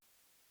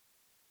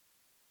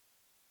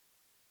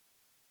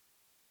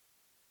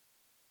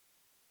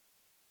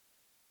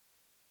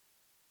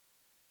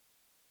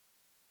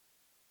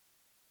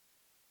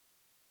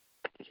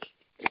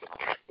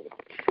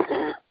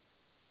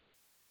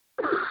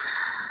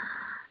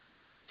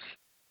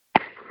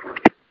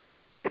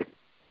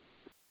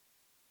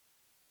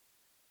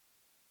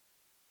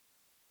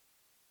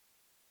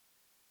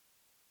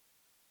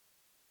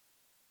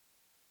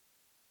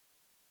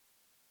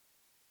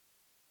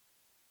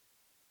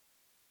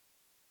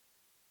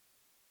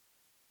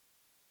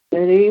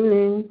Good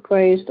evening.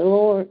 Praise the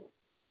Lord.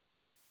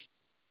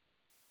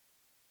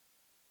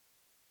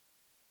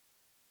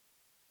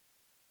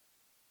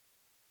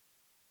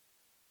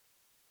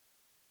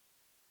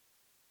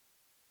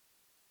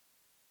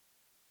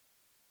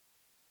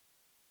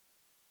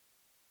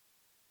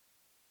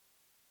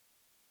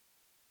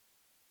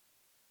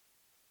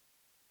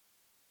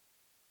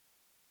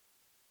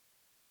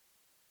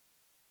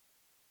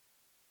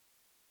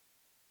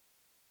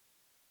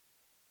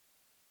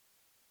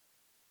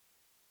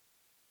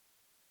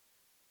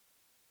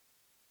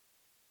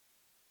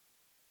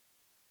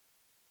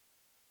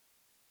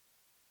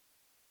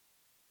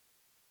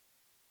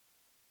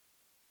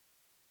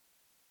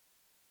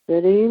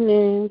 Good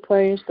evening.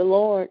 Praise the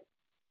Lord.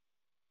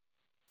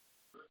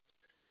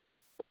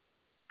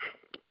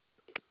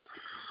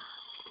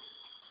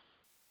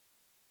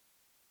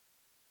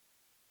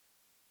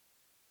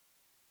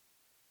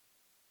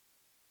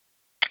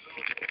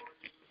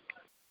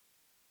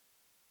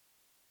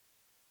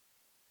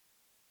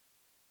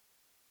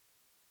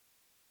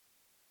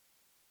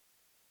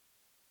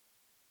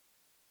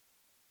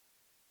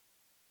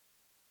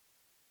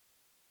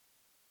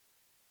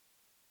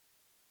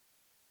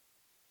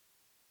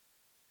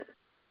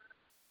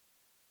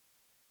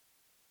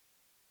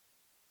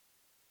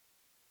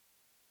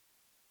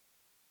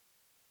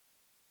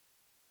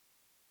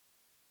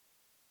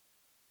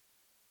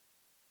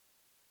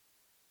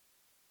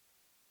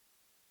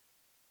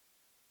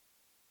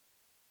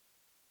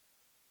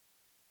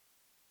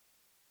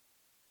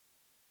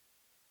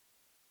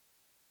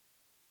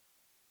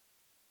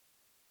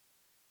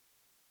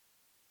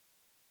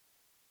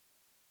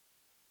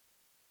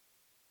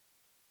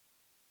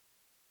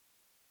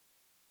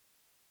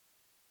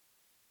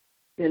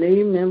 Good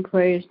evening.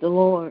 Praise the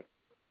Lord.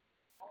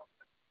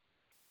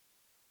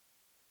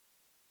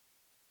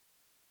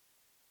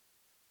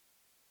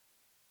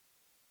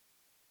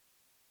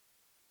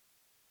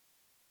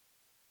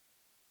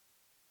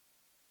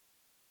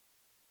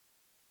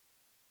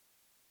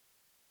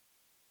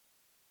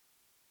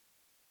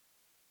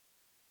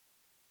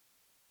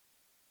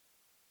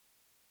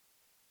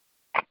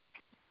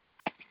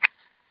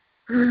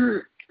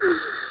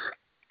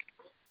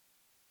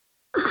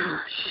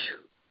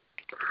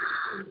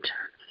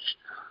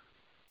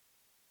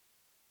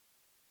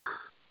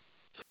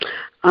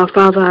 Our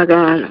Father, our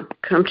God,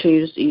 come to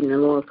you this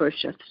evening, Lord.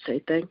 First, just to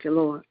say thank you,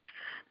 Lord.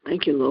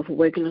 Thank you, Lord, for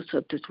waking us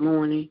up this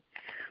morning.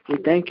 We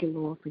thank you,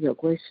 Lord, for your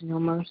grace and your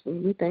mercy.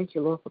 We thank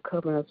you, Lord, for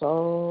covering us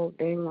all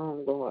day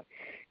long, Lord,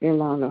 and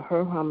allowing the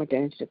hurt, harm, and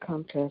danger to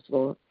come to us,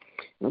 Lord.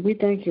 And we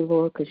thank you,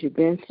 Lord, because you've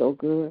been so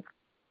good.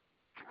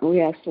 And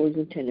we ask for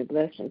you to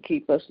bless and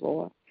keep us,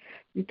 Lord.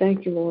 We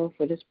thank you, Lord,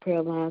 for this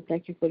prayer line.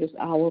 Thank you for this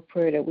hour of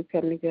prayer that we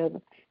come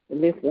together to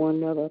lift one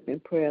another up in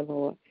prayer,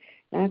 Lord.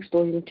 And I ask,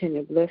 Lord, you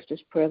continue to bless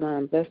this prayer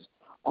line. Bless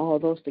all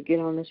those to get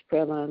on this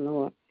prayer line,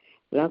 Lord.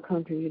 But I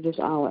come to you this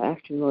hour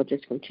asking, Lord,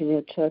 just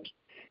continue to touch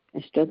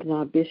and strengthen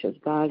our bishop's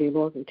body,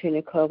 Lord.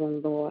 Continue to cover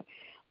him, Lord.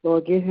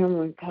 Lord, give him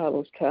and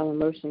Carlos travel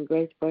mercy and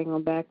grace. Bring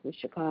them back from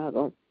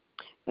Chicago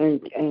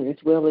and as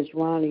well as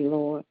Ronnie,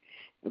 Lord.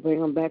 And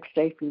bring them back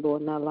safely,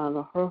 Lord, not allowing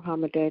her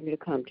harm or danger to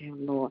come to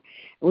him, Lord.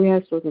 And we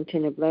ask you to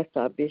continue to bless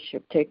our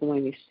bishop, take away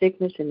any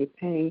sickness, any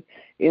pain,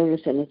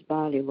 illness in his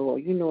body,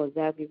 Lord. You know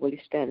exactly what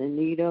he's standing in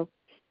need of,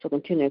 so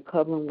continue to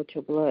cover him with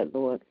your blood,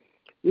 Lord.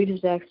 We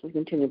just ask you to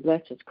continue to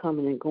bless his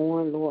coming and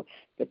going, Lord.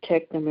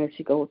 Protect them as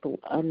he goes through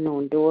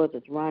unknown doors,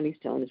 as Ronnie's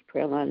on his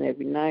prayer line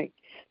every night.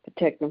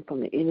 Protect them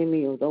from the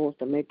enemy or those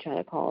that may try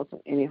to cause him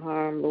any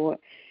harm, Lord.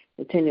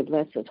 Continue to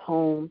bless his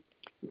home.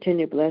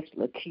 Continue to bless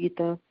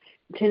Lakeitha.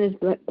 Continue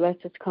to bless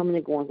his coming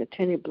and going.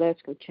 Continue to bless,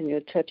 continue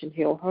to touch and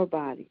heal her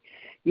body.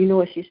 You know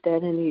what she's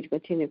standing in need.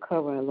 Continue to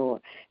cover her,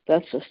 Lord.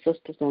 Bless her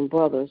sisters and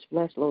brothers.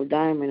 Bless Lord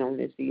Diamond on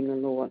this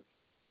evening, Lord.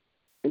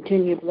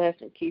 Continue to bless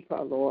and keep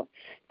her, Lord.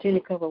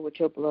 Continue to cover with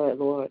your blood,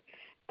 Lord.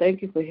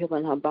 Thank you for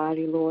healing her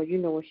body, Lord. You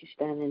know what she's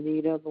standing in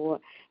need of, Lord.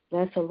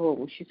 Bless her, Lord,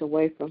 when she's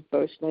away from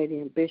First Lady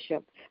and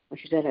Bishop, when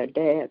she's at her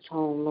dad's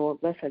home,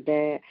 Lord. Bless her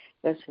dad.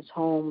 Bless his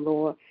home,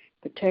 Lord.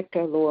 Protect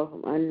her, Lord,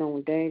 from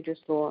unknown dangers,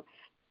 Lord.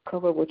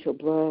 Cover her with your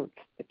blood.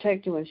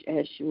 Protect her when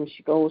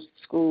she goes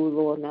to school,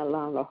 Lord, not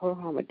allowing her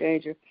harm or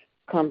danger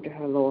come to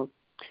her, Lord.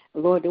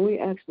 Lord, do we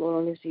ask, Lord,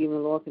 on this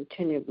evening, Lord,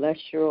 continue to bless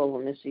Cheryl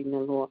on this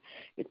evening, Lord.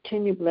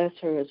 Continue to bless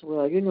her as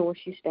well. You know what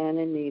she's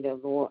standing in need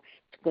of, Lord.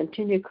 To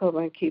continue to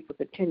cover and keep her.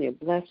 Continue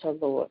to bless her,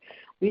 Lord.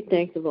 We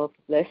thank you, Lord,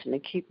 for blessing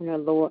and keeping her,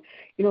 Lord.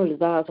 You know the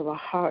desires of her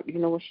heart. You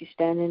know what she's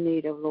standing in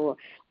need of, Lord.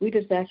 We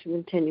just ask you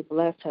to continue to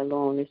bless her,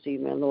 Lord, on this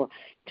evening, Lord.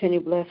 Continue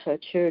to bless her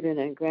children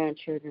and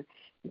grandchildren.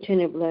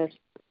 Continue to bless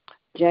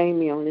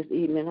Jamie on this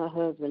evening, her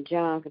husband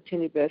John.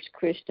 Continue to bless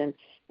Kristen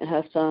and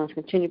her sons.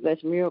 Continue to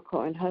bless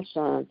Miracle and her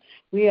son.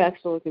 We ask,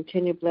 Lord,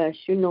 continue to bless.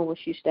 You know what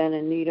she's standing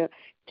in need of.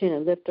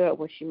 Continue to lift her up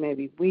when she may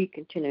be weak.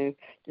 Continue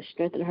to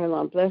strengthen her,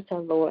 Lord. Bless her,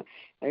 Lord,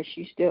 as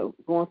she's still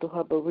going through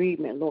her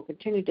bereavement, Lord.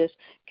 Continue to just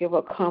give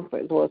her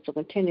comfort, Lord. So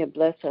continue to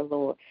bless her,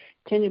 Lord.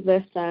 Continue to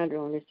bless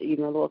Sandra on this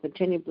evening, Lord.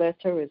 Continue to bless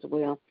her as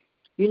well.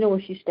 You know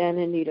what she's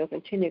standing in need of.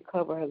 Continue to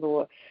cover her,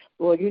 Lord.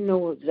 Lord, you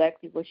know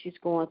exactly what she's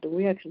going through.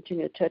 We have to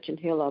continue to touch and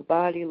heal her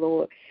body,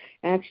 Lord.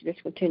 And actually,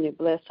 just continue to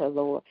bless her,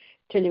 Lord.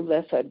 Continue to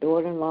bless her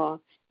daughter-in-law.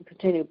 And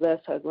continue to bless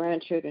her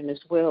grandchildren as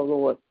well,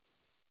 Lord.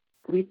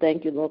 We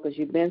thank you, Lord, because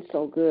you've been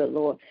so good,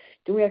 Lord.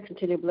 Do we have to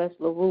continue to bless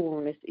LaRue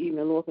on this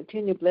evening, Lord?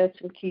 Continue to bless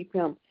him, keep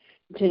him.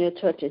 Continue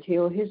to touch and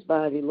heal his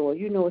body, Lord.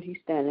 You know what he's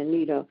standing in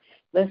need of.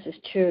 Bless his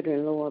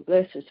children, Lord.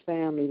 Bless his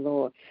family,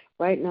 Lord.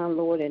 Right now,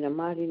 Lord, in the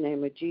mighty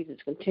name of Jesus,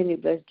 continue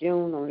to bless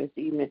June on this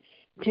evening.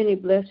 Continue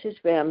to bless his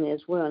family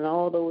as well and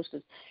all those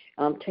that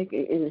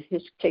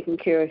taking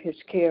care of his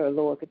care,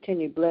 Lord.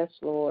 Continue to bless,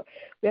 Lord.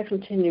 We have to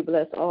continue to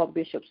bless all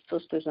bishops,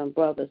 sisters, and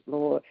brothers,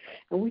 Lord.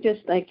 And we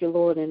just thank you,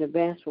 Lord, in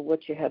advance for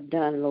what you have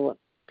done, Lord.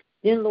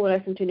 Then, Lord, I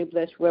continue to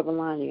bless Reverend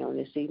Lonnie on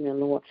this evening,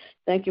 Lord.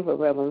 Thank you for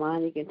Reverend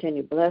Lonnie.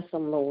 Continue to bless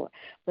him, Lord.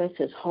 Bless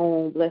his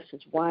home. Bless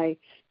his wife.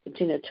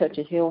 Continue to touch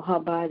and heal her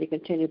body.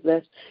 Continue to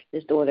bless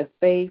his daughter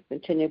Faith.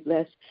 Continue to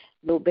bless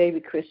little baby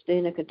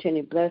Christina.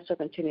 Continue to bless her.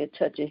 Continue to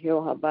touch and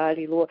heal her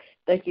body, Lord.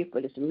 Thank you for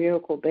this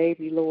miracle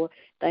baby, Lord.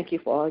 Thank you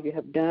for all you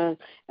have done.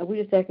 And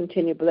we just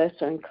continue to bless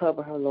her and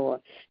cover her, Lord.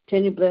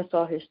 Continue to bless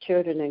all his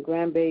children and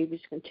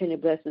grandbabies. Continue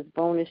to bless his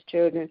bonus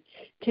children.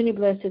 Continue to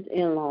bless his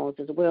in-laws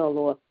as well,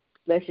 Lord.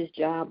 Bless his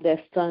job, bless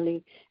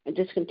Sunday, and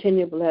just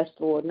continue to bless,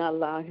 Lord, not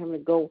allow them to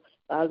go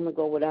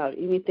without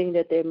anything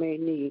that they may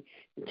need.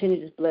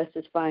 Continue to bless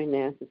his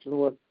finances,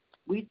 Lord.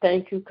 We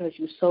thank you because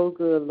you're so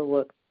good,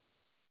 Lord.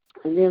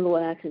 And then,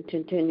 Lord, I can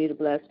continue to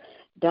bless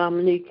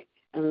Dominique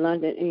in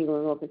London,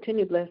 England. Lord,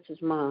 continue to bless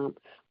his mom.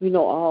 We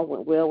know all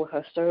went well with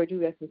her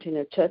surgery. I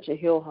continue to touch and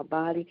heal her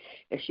body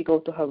as she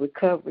goes through her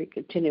recovery.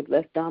 Continue to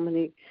bless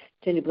Dominique.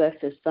 Continue to bless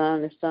his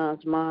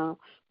son's mom.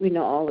 We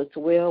know all is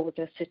well with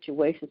that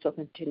situation, so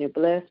continue to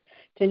bless.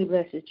 Continue to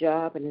bless his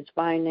job and his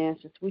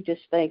finances. We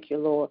just thank you,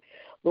 Lord.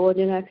 Lord,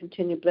 then I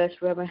continue to bless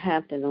Reverend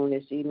Hampton on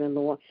this evening,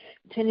 Lord.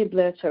 Continue to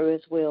bless her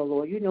as well,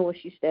 Lord. You know what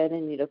she's standing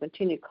in need of.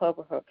 Continue to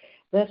cover her.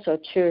 Bless her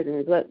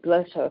children.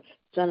 Bless her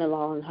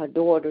son-in-law and her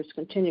daughters.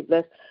 Continue to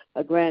bless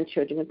her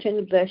grandchildren.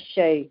 Continue to bless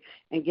Shay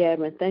and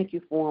Gavin. Thank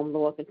you for them,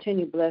 Lord.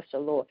 Continue to bless her,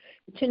 Lord.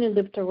 Continue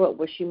to lift her up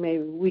where she may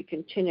be weak.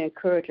 Continue to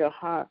encourage her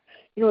heart.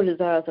 You know the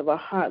desires of her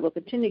heart, Lord.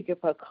 Continue to give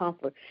her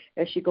comfort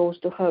as she goes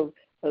through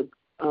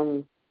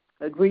her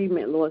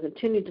agreement, Lord.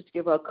 Continue to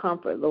give her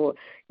comfort, Lord.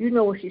 You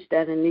know what she's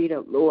standing in need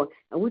of, Lord.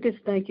 And we just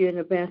thank you in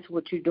advance for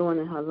what you're doing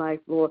in her life,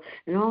 Lord.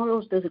 And all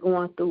those that's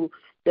going through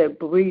that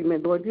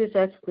bereavement, Lord, just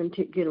ask them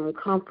to give them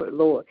comfort,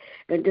 Lord.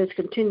 And just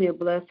continue to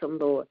bless them,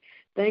 Lord.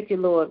 Thank you,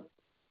 Lord.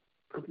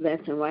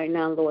 Blessing right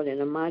now, Lord, in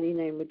the mighty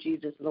name of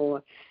Jesus,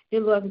 Lord.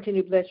 Dear Lord,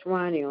 continue to bless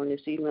Ronnie on this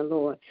evening,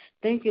 Lord.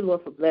 Thank you,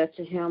 Lord, for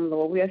blessing him,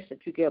 Lord. We ask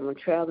that you give him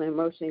traveling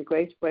mercy and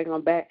grace, bring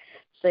him back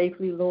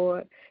safely,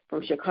 Lord,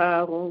 from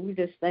Chicago. We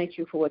just thank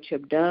you for what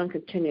you've done.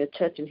 Continue to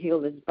touch and heal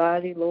his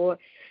body, Lord.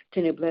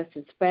 Continue to bless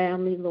his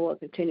family, Lord.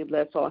 Continue to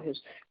bless all his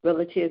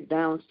relatives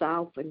down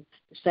south in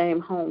the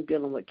same home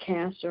dealing with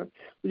cancer.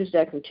 We just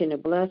ask continue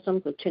to bless him.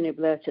 Continue to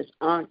bless his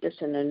aunt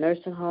that's in the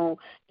nursing home.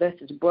 Bless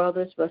his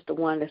brothers. Bless the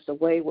one that's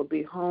away will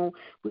be home.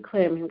 We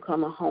claim him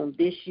coming home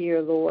this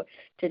year, Lord.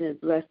 Continue to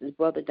bless his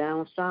brother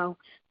down south.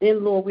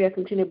 Then, Lord, we have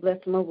to continue to bless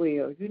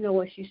Maria. You know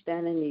what she's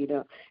standing in need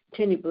of.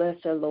 Continue to bless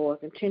her,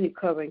 Lord. Continue to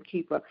cover and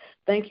keep her.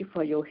 Thank you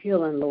for your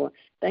healing, Lord.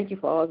 Thank you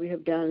for all you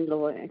have done,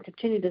 Lord. And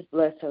continue to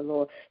bless her,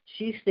 Lord.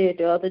 She said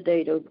the other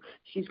day that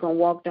she's going to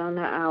walk down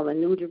the aisle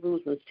in New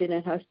Jerusalem, sit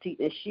in her seat,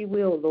 and she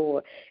will,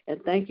 Lord.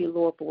 And thank you,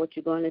 Lord, for what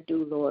you're going to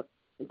do, Lord.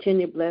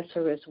 Continue to bless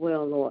her as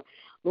well, Lord.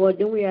 Lord,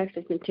 then we ask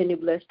to continue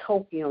to bless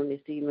Toki on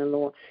this evening,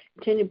 Lord.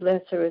 Continue to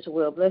bless her as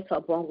well. Bless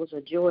her bungles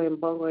of joy and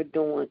bungle of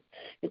dawn.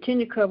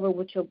 Continue to cover her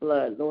with your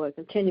blood, Lord.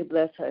 Continue to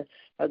bless her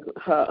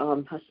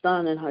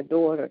son and her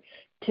daughter.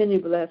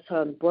 Continue to bless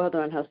her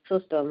brother and her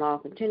sister-in-law.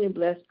 Continue to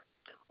bless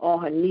all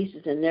her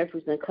nieces and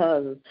nephews and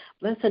cousins.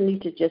 Bless her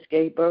niece that just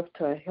gave birth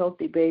to a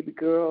healthy baby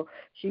girl.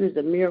 She was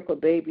a miracle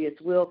baby as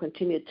well.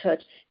 Continue to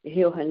touch and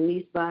heal her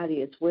niece's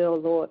body as well,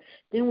 Lord.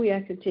 Then we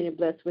ask continue to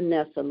bless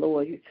Vanessa,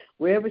 Lord.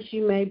 Wherever she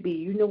may be,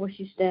 you know what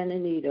she's standing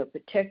in need of.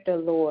 Protect her,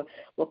 Lord.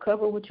 Well,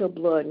 cover her with your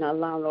blood and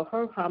allow no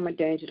hurt, harm, or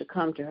danger to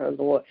come to her,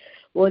 Lord.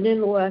 Lord,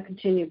 then, Lord, I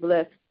continue to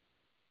bless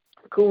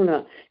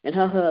Kuna and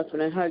her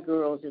husband and her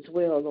girls as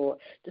well, Lord.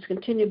 Just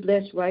continue to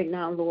bless right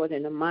now, Lord,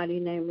 in the mighty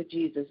name of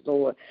Jesus,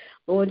 Lord.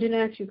 Lord, then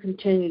ask you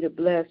continue to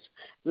bless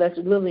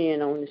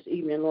Lillian on this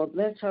evening, Lord.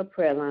 Bless her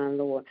prayer line,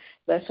 Lord.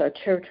 Bless her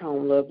church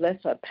home, Lord.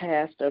 Bless her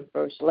pastor and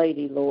first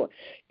lady, Lord.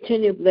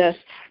 Continue to bless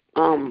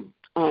her.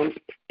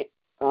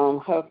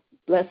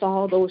 Bless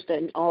all those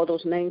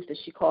names that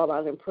she called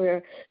out in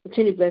prayer.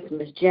 Continue to bless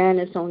Miss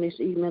Janice on this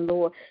evening,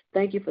 Lord.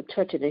 Thank you for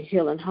touching and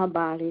healing her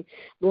body,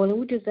 Lord. And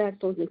we just ask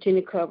Lord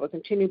continue to cover.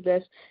 Continue to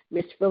bless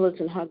Miss Phillips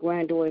and her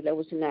granddaughter that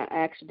was in that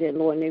accident,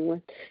 Lord. And they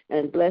went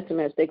and bless them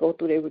as they go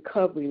through their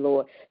recovery,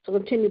 Lord. So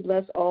continue to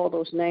bless all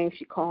those names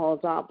she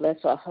calls out.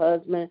 Bless her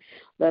husband.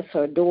 Bless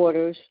her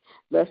daughters.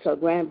 Bless her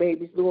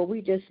grandbabies, Lord.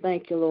 We just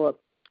thank you, Lord.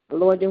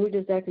 Lord, then we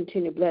just ask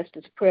continue to bless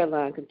this prayer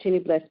line, continue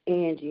to bless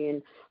Angie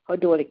and her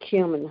daughter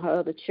Kim and her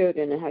other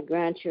children and her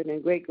grandchildren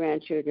and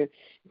great-grandchildren.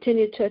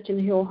 Continue to touch and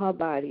heal her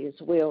body as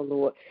well,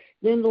 Lord.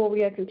 Then, Lord,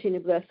 we ask continue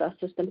to bless our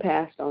sister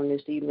pastor on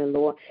this evening,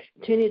 Lord.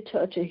 Continue to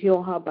touch and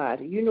heal her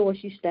body. You know what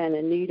she's standing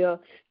in need of.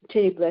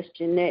 Continue to bless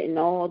Jeanette and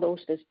all those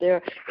that's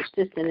there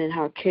assisting in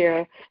her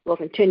care. Lord,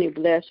 continue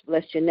to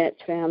bless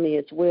Jeanette's family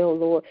as well,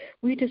 Lord.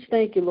 We just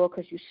thank you, Lord,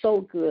 because you're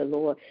so good,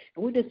 Lord.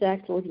 And we just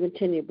ask, Lord, you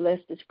continue to bless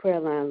this prayer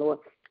line, Lord.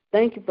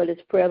 Thank you for this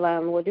prayer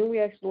line, Lord. Then we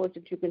ask, Lord,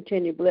 that you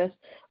continue to bless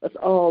us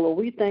all, Lord.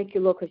 We thank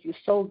you, Lord, because you're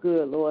so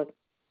good, Lord.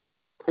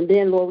 And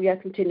then, Lord, we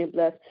ask continue to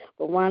bless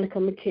Veronica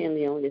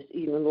McKinley on this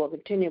evening, Lord.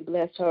 Continue to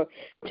bless her.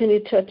 Continue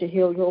to touch and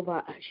heal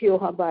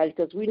her body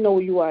because we know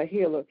you are a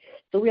healer.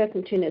 So we ask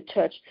continue to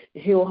touch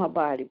and heal her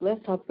body. Bless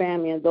her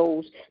family and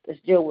those that's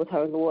deal with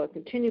her, Lord.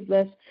 Continue to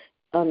bless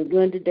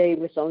Glenda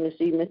Davis on this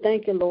evening.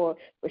 Thank you, Lord,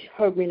 for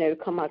her being able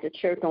to come out to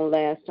church on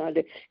last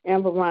Sunday.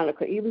 And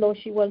Veronica, even though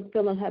she wasn't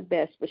feeling her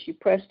best, but she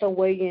pressed her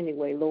way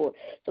anyway, Lord.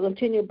 So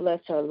continue to bless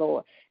her,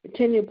 Lord.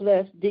 Continue to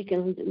bless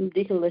Deacon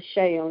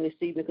Lachey on this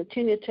evening.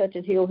 Continue to touch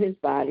and heal his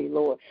body,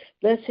 Lord.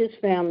 Bless his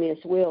family as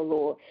well,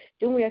 Lord.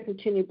 Then we have to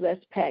continue to bless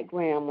Pat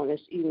Graham on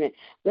this evening.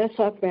 Bless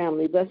her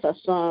family. Bless her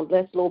son.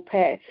 Bless little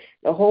Pat,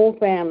 the whole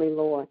family,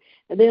 Lord.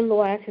 And then,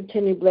 Lord, I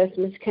continue to bless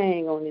Miss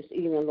Kang on this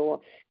evening, Lord.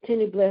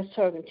 Continue to bless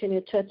her.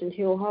 Continue to touch and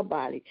heal her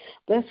body.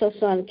 Bless her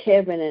son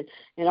Kevin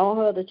and all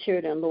her other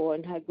children, Lord,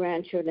 and her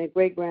grandchildren and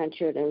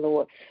great-grandchildren,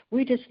 Lord.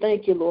 We just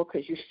thank you, Lord,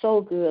 because you're so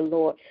good,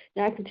 Lord.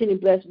 Now I continue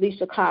to bless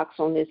Lisa Cox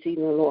on this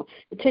evening, Lord.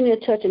 Continue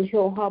to touch and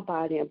heal her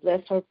body and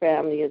bless her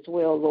family as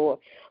well, Lord.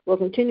 Lord,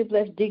 continue to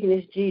bless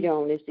Deaconess Jeter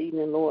on this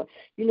evening, Lord.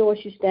 You know what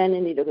she's standing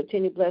in need of.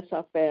 Continue to bless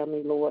our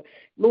family, Lord.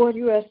 Lord,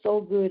 you are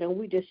so good, and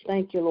we just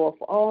thank you, Lord,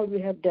 for all you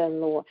have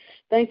done, Lord.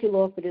 Thank you,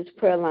 Lord, for this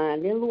prayer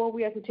line. Then, Lord,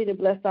 we have to continue to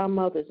bless our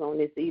mothers on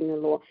this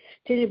evening, Lord.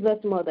 Continue to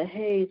bless Mother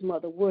Hayes,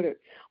 Mother Woodard,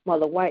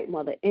 Mother White,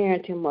 Mother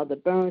Arrington, Mother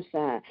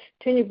Burnside.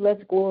 Continue to bless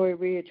Glory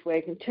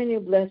Ridgeway. Continue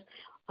to bless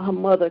her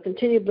mother.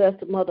 Continue to bless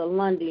Mother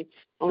Lundy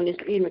on this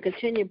evening.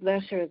 Continue to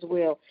bless her as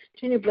well.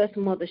 Continue to bless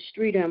Mother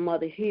Streeter and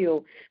Mother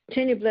Hill.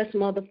 Continue to bless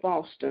Mother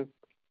Foster.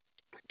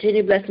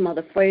 Continue to bless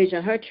Mother Frazier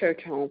and her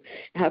church home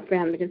and her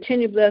family.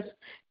 Continue to bless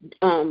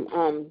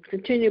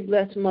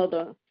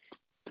Mother,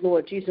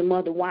 Lord Jesus,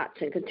 Mother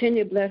Watson.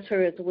 Continue to bless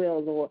her as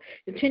well, Lord.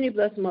 Continue to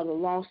bless Mother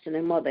Lawson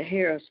and Mother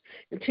Harris.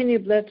 Continue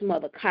to bless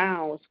Mother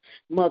Cowles,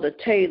 Mother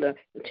Taylor.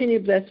 Continue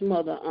to bless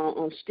Mother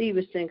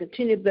Stevenson.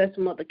 Continue to bless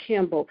Mother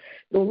Kimball.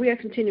 Lord, we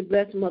continue to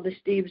bless Mother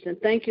Stevenson.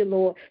 Thank you,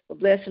 Lord, for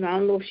blessing her. I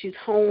don't know if she's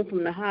home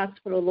from the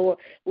hospital, Lord,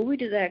 but we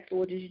just ask,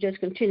 Lord, that you just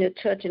continue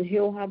to touch and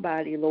heal her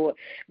body, Lord.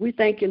 We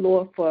thank you,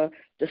 Lord, for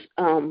this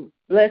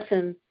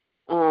blessing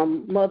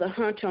Mother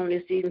Hunter on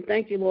this evening.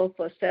 Thank you, Lord,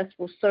 for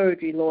successful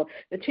surgery, Lord.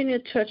 Continue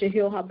to touch and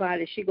heal her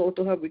body as she goes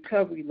through her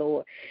recovery,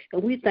 Lord.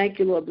 And we thank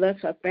you, Lord.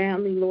 Bless her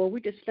family, Lord.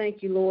 We just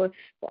thank you, Lord,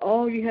 for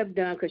all you have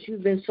done because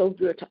you've been so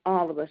good to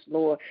all of us,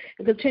 Lord.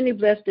 And continue to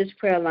bless this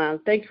prayer line.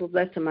 Thank you for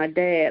blessing my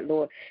dad,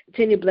 Lord.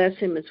 Continue to bless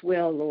him as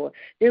well, Lord.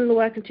 Then,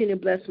 Lord, I continue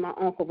to bless my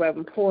Uncle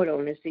Reverend Porter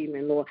on this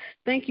evening, Lord.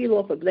 Thank you,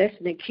 Lord, for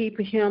blessing and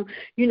keeping him.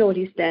 You know what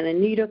he's standing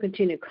in need of.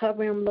 Continue to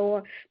cover him,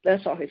 Lord.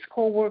 Bless all his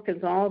co-workers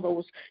and all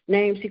those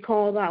names he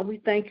called out. We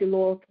thank you,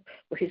 Lord,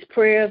 for his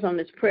prayers on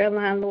this prayer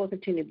line, Lord.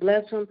 Continue to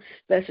bless him.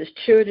 Bless his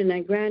children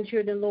and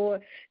grandchildren, Lord.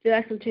 Then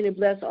I continue to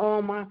bless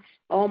all my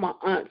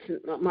aunts,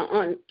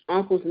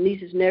 uncles,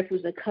 nieces,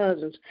 nephews, and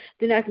cousins.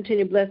 Then I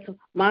continue to bless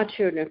my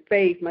children,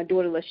 Faith, my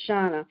daughter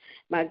Lashana,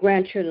 my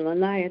grandchildren,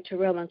 Lanaya,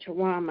 Terrell, and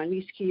Teron, my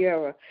niece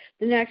Kiara.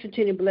 Then I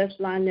continue to bless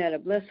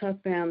Lynetta, bless her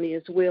family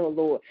as well,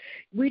 Lord.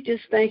 We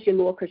just thank you,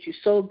 Lord, because you're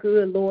so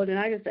good, Lord. And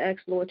I just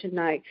ask, Lord,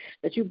 tonight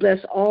that you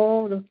bless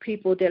all the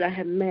people that I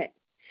have met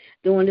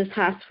during this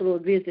hospital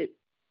visit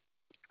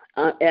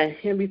at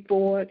Henry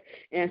Ford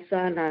and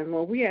Sinai,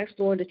 Lord. We ask,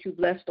 Lord, that you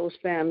bless those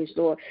families,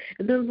 Lord.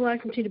 And then, Lord,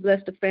 I continue to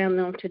bless the family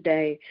on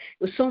today.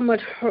 With so much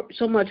hurt,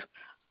 so much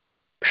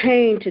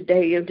pain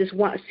today, and just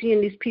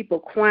seeing these people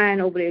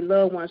crying over their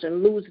loved ones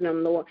and losing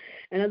them, Lord.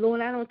 And,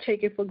 Lord, I don't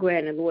take it for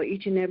granted, Lord,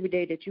 each and every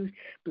day that you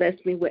bless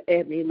me with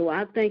Ebony, Lord.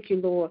 I thank you,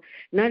 Lord.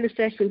 And I just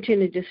ask you to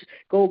continue to just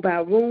go by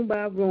room,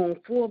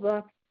 floor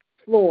by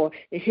floor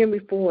in Henry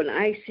Ford and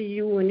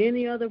ICU and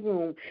any other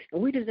room.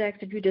 And we just ask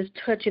that you just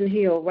touch and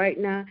heal right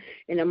now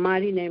in the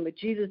mighty name of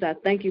Jesus. I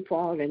thank you for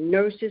all the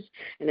nurses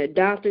and the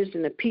doctors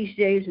and the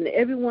PCAs and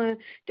everyone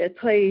that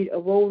played a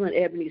role in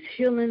Ebony's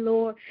healing,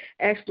 Lord.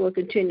 Ask, Lord,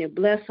 continue to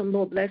bless them,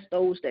 Lord. Bless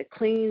those that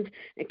cleaned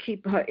and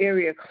keep her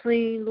area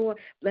clean, Lord.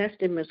 Bless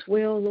them as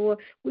well, Lord.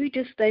 We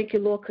just thank you,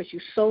 Lord, because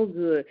you're so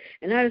good.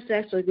 And I just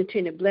ask, Lord,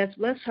 continue to bless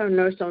her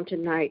nurse on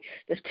tonight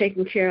that's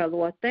taking care of,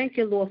 Lord. Thank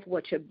you, Lord, for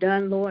what you've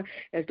done, Lord,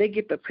 as they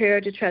get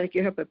prepared to try to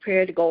get her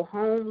prepared to go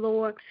home,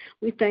 Lord.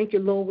 We thank you,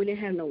 Lord. We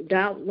didn't have no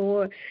doubt,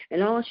 Lord.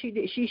 And all she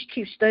did, she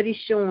keeps study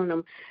showing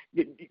them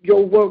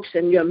your works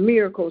and your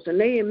miracles, and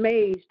they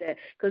amazed that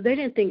because they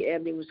didn't think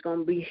Ebony was going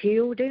to be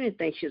healed. They didn't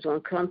think she was going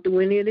to come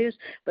through any of this,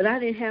 but I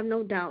didn't have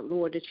no doubt,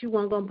 Lord, that you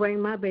weren't going to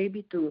bring my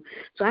baby through.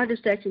 So I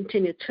just ask you to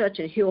continue to touch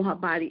and heal her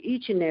body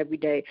each and every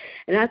day,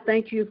 and I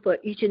thank you for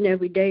each and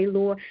every day,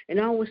 Lord. And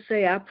I always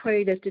say I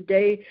pray that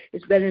today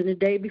is better than the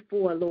day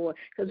before, Lord,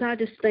 because I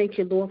just thank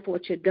you, Lord, for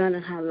what you've done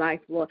in her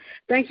life, Lord.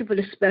 Thank you for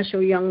the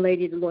special young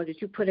lady, Lord,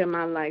 that you put in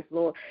my life,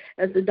 Lord.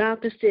 As the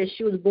doctor said,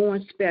 she was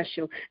born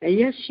special, and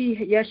yes, she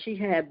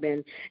had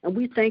been. And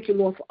we thank you,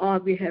 Lord, for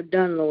all you have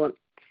done, Lord.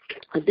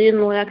 And then,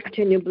 Lord, I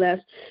continue to bless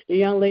the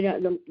young lady,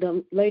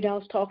 the lady I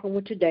was talking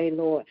with today,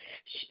 Lord.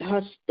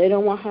 They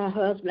don't want her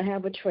husband to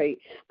have a trait.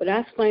 But I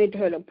explained to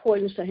her the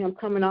importance of him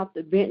coming off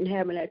the vent and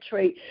having that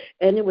trait,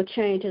 and it would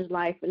change his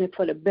life and it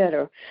for the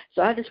better.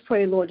 So I just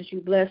pray, Lord, that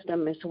you bless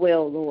them as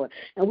well, Lord.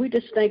 And we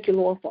just thank you,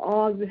 Lord, for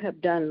all you have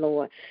done,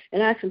 Lord.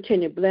 And I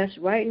continue to bless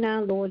right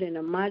now, Lord, in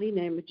the mighty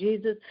name of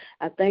Jesus.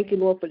 I thank you,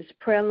 Lord, for this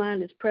prayer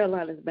line. This prayer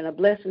line has been a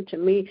blessing to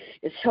me.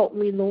 It's helped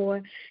me,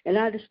 Lord. And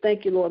I just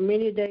thank you, Lord,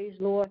 many days,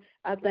 Lord.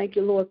 I thank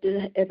you, Lord,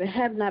 if it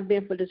had not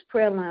been for this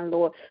prayer line,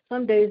 Lord,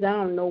 some days I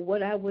don't know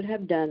what I would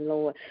have done,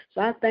 Lord.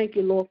 So I thank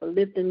you, Lord, for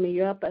lifting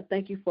me up. I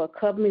thank you for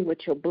covering me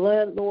with your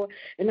blood, Lord.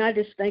 And I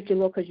just thank you,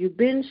 Lord, because you've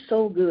been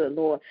so good,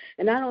 Lord.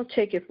 And I don't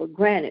take it for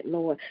granted,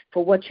 Lord,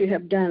 for what you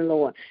have done,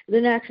 Lord. And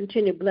then I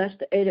continue to bless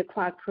the 8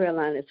 o'clock prayer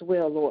line as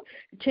well, Lord.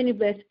 Continue to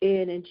bless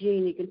Ed and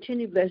Jeannie.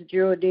 Continue to bless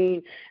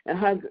Geraldine and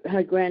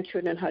her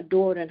grandchildren, her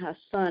daughter and her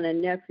son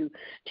and nephew.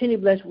 Continue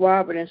to bless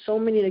Robert and so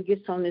many that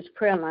gets on this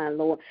prayer line,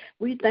 Lord.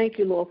 We thank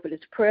you, Lord, for this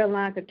prayer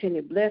line.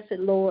 Continue to bless it,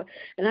 Lord.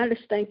 And I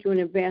just thank you in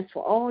advance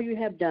for all you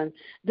have done.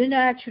 Then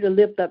I ask you to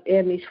lift up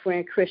Ebony's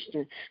friend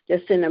Christian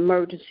that's in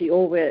emergency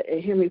over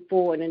at Henry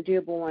Ford and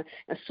Dearborn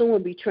and soon will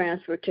be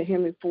transferred to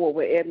Henry Ford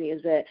where Ebony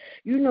is at.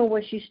 You know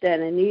what she's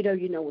standing in need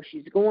of. You know what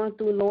she's going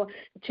through, Lord.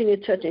 Continue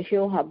to touch and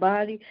heal her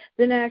body.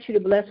 Then I ask you to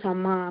bless her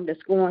mom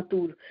that's going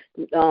through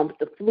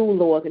the flu,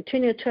 Lord.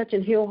 Continue to touch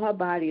and heal her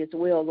body as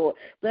well, Lord.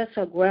 Bless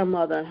her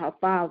grandmother and her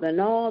father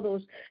and all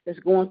those that's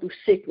going through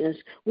sickness.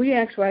 We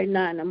ask right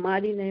now in the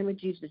mighty name of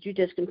Jesus that you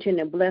just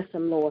continue to bless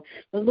them, Lord.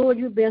 But, Lord,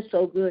 you've been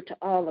so good to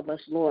all of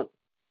us, Lord.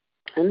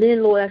 And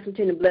then, Lord, I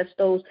continue to bless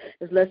those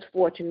that's less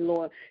fortunate,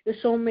 Lord.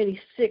 There's so many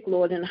sick,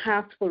 Lord, in the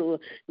hospital,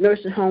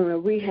 nursing home,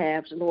 and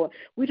rehabs, Lord.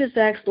 We just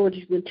ask, Lord,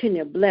 you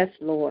continue to bless,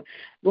 Lord.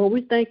 Lord,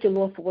 we thank you,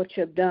 Lord, for what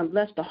you have done.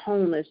 Bless the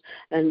homeless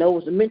and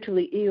those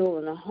mentally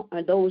ill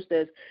and those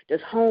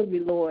that's hungry,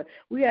 Lord.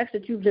 We ask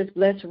that you just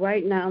bless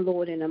right now,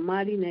 Lord, in the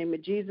mighty name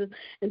of Jesus.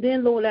 And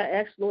then, Lord, I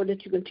ask, Lord,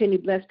 that you continue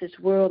to bless this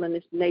world and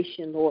this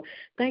nation, Lord.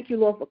 Thank you,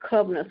 Lord, for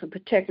covering us and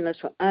protecting us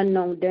from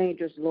unknown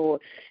dangers,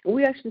 Lord. And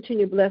we ask you to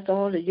continue to bless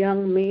all the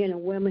young men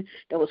and women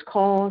that was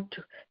called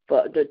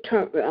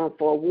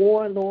for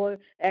war, Lord,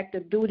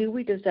 active duty.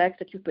 We just ask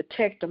that you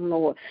protect them,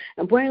 Lord,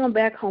 and bring them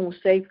back home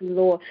safely,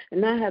 Lord,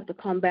 and not have to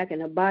come back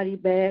in a body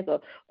bag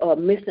or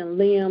missing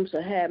limbs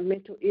or have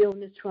mental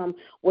illness from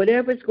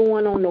whatever's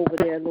going on over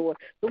there, Lord.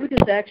 So we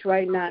just ask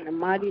right now in the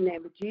mighty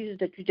name of Jesus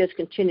that you just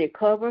continue to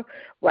cover.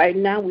 Right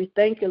now we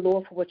thank you,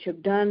 Lord, for what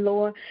you've done,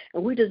 Lord,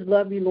 and we just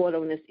love you, Lord,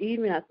 on this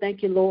evening. I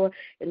thank you, Lord,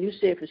 and you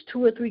said if it's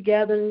 2 or 3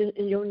 gathering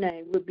in your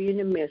name, we'll be in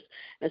the midst.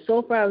 And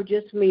so far it was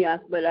just me,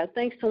 but I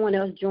think someone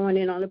else joined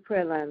in on the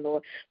prayer line,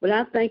 Lord. But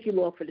I thank you,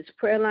 Lord, for this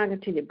prayer line.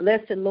 Continue to bless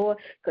it, Lord,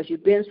 because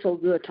you've been so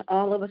good to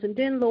all of us. And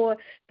then, Lord,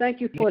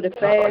 thank you for the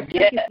fast.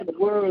 Thank you for the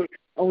word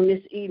on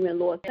this evening,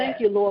 Lord.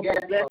 Thank you, Lord,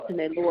 for blessing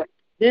it, Lord.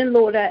 Then,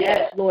 Lord, I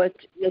ask, Lord,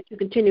 that you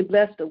continue to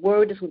bless the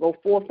word that's going to go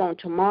forth on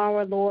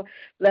tomorrow, Lord.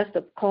 Bless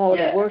the call,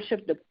 the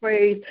worship, the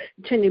praise.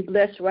 Continue to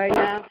bless right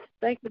now.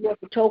 Thank you, Lord,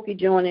 for Toki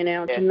joining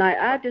out tonight.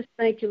 I just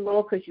thank you,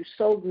 Lord, because you're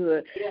so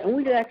good. And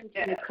we just ask you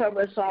to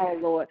cover us all,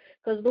 Lord,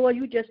 because, Lord,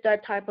 you just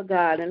that type of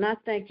God. And I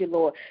thank you,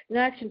 Lord. And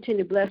I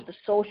continue to bless the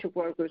social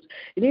workers.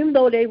 And even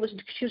though she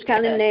was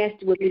kind of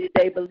nasty with me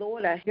today, but,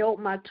 Lord, I held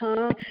my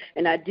tongue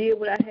and I did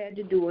what I had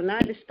to do. And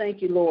I just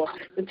thank you, Lord.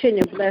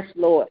 Continue to bless,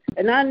 Lord.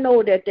 And I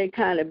know that they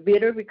kind of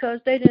bitter because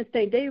they didn't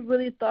think, they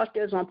really thought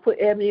they was going to put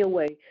Ebony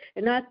away.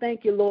 And I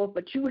thank you, Lord,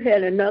 but you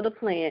had another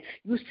plan.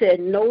 You said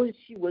no,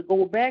 she would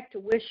go back to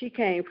where she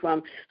came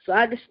from. So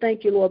I just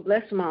thank you, Lord.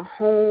 Bless my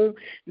home.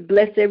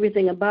 Bless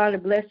everything about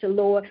it. Bless the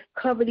Lord.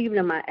 Cover it even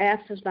in my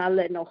absence. Not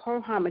let no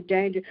hurt, harm, or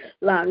danger.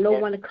 Allow no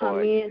one to come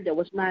in that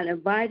was not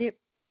invited.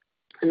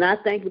 And I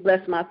thank you,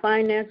 bless my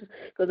finances,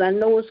 because I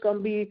know it's going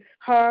to be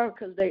hard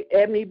because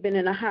Ebony been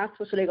in the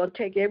hospital, so they're going to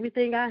take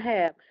everything I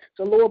have.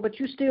 So, Lord, but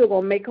you still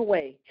going to make a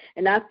way.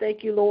 And I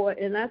thank you, Lord.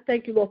 And I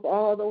thank you, Lord, for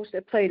all those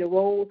that played a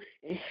role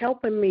in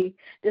helping me,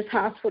 this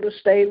hospital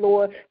stay,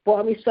 Lord,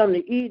 brought me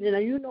something to eat.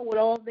 And you know what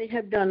all they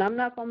have done. I'm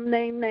not going to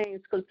name names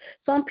because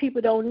some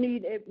people don't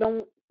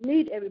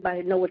need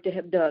everybody to know what they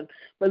have done.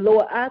 But,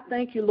 Lord, I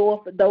thank you,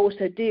 Lord, for those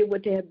that did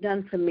what they have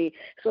done for me.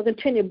 So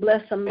continue to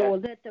bless them,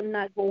 Lord. Let them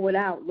not go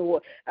without,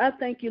 Lord. I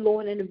thank you,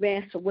 Lord, in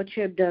advance for what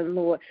you have done,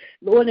 Lord.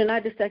 Lord, and I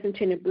just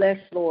continue to bless,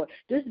 Lord.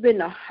 This has been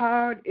the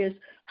hardest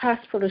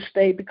hospital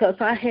stay because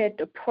I had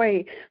to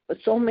pray for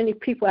so many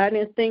people. I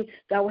didn't think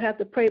that I would have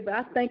to pray, but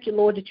I thank you,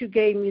 Lord, that you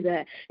gave me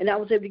that. And I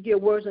was able to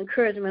give words of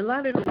encouragement. A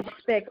lot of them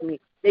respect me.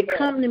 They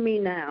come to me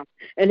now,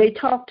 and they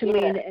talk to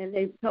me, and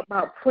they talk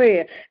about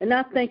prayer. And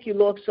I thank you,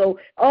 Lord. So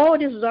all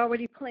this is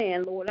already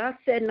planned, Lord. I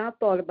said and I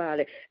thought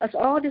about it. That's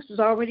all this is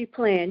already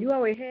planned. You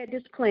already had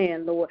this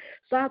plan, Lord.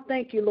 So I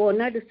thank you, Lord.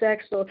 And I just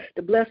ask, Lord,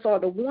 to bless all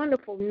the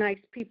wonderful, nice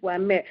people I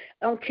met.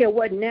 I don't care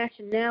what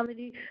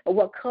nationality or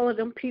what color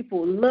them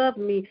people love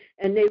me,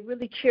 and they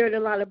really cared a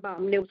lot about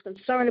me. They was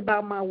concerned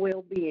about my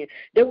well-being.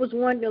 There was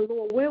one, the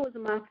Lord, where was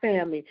my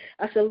family?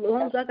 I said, as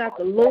long as I got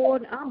the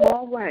Lord, I'm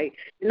all right.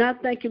 And I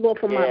thank you, Lord,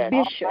 for my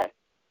bishop.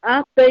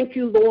 I thank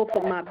you, Lord,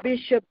 for my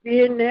bishop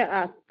being there.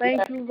 I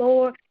thank you,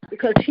 Lord,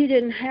 because he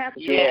didn't have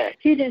to.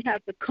 He didn't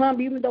have to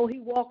come, even though he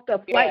walked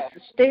up flights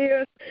of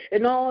stairs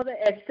and all that.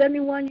 At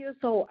 71 years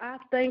old, I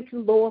thank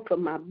you, Lord, for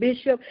my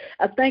bishop.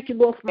 I thank you,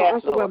 Lord, for my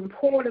Uncle Reverend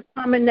Porter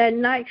coming that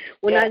night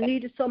when I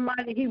needed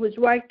somebody. He was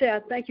right there.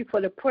 I thank you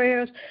for the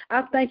prayers.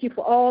 I thank you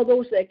for all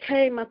those that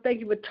came. I thank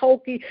you for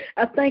Toki.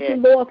 I thank you,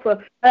 Lord,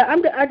 for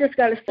I just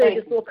got to say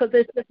this, Lord, because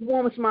it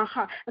warms my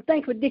heart. I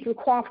thank you for Deacon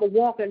Crawford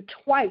walking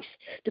twice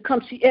to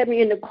come see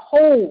me in the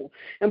cold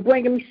and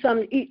bringing me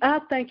something to eat. I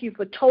thank you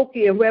for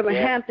Toki and Reverend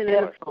Hampton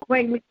and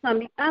bringing me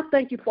something to eat. I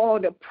thank you for all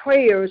the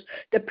prayers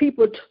that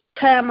people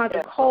time out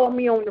to call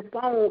me on the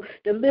phone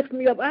to lift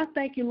me up. I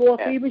thank you,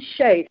 Lord, for even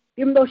Shay,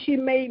 even though she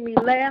made me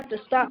laugh to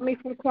stop me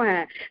from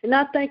crying. And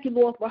I thank you,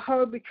 Lord, for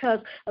her because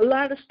a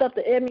lot of stuff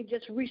that Emmy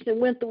just recently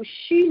went through,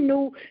 she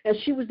knew and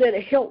she was there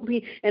to help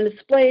me and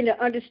explain and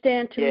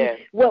understand to me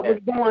what was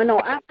going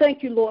on. I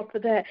thank you, Lord, for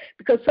that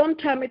because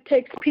sometimes it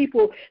takes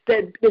people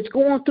that's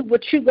going through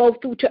what you go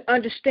through to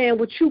understand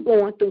what you're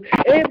going through.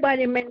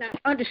 Everybody may not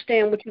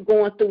understand what you're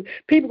going through.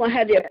 People going to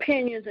have their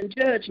opinions and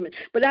judgments.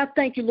 But I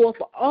thank you, Lord,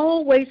 for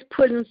always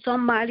putting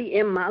somebody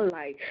in my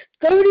life.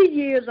 30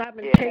 years I've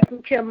been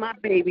taking care of my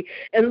baby.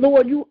 And,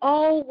 Lord, you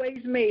always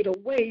made a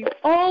way. You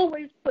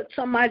always put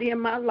somebody in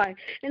my life.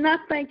 And I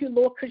thank you,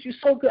 Lord, because you're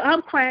so good.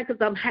 I'm crying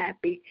because I'm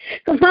happy.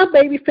 Because my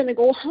baby finna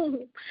go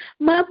home.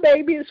 My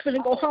baby is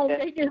finna go home.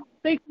 They didn't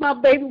think my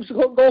baby was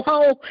going to go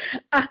home.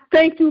 I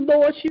thank you,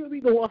 Lord, she'll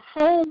be going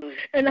home.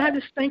 And I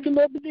just thank you,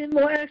 Lord, but then,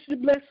 Lord, I ask you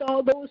to bless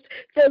all those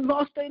that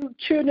lost their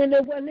children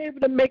that weren't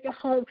able to make it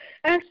home.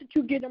 I ask that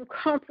you give them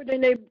comfort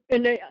in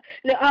their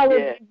hour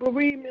of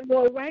bereavement,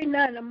 Lord, right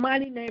now in the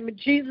mighty name of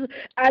Jesus.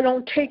 I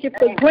don't take it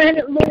for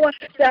granted, Lord,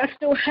 that I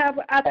still have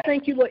her. I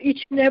thank you, Lord,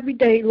 each and every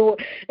day,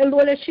 Lord. And,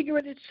 Lord, as she get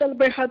ready to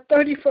celebrate her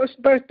 31st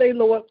birthday,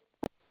 Lord,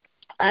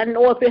 I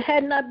know if it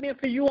had not been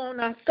for you on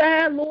our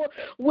side, Lord,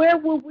 where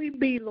would we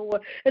be,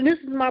 Lord? And this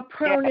is my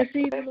prayer on this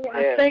evening, Lord.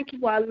 I thank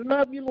you. I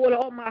love you, Lord,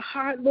 all my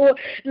heart, Lord.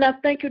 And I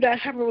thank you that I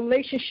have a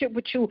relationship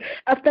with you.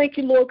 I thank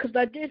you, Lord, because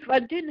if I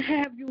didn't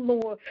have you,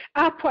 Lord,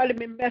 I'd probably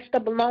been messed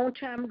up a long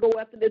time ago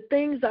after the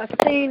things I've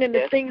seen and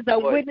the things I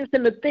witnessed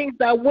and the things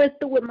I went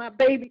through with my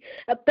baby.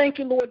 I thank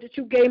you, Lord, that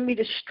you gave me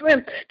the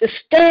strength to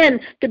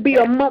stand to be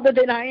a mother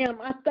that I am.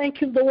 I thank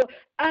you, Lord.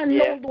 I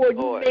know, Lord,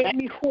 you made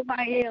me who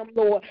I am,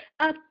 Lord.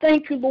 I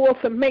thank you, Lord,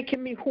 for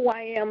making me who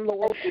I am,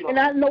 Lord. And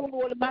I know,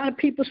 Lord, a lot of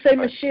people say,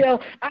 Michelle,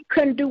 I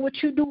couldn't do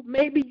what you do.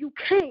 Maybe you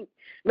can't.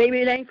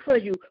 Maybe it ain't for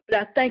you, but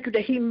I thank you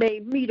that he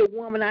made me the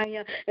woman I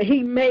am, and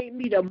he made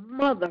me the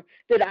mother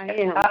that I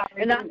am.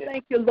 And I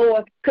thank you,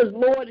 Lord, because,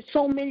 Lord,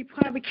 so many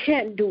probably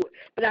can't do it,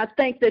 but I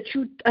thank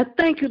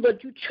you,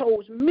 Lord, you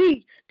chose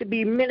me to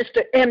be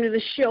Minister Emily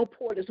Michelle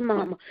Porter's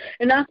mama.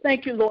 And I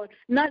thank you, Lord.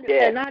 And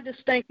I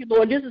just thank you,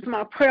 Lord. This is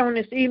my prayer on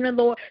this evening,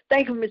 Lord.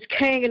 Thank you, Miss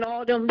King and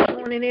all them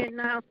joining in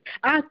now.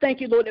 I thank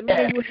you, Lord, that me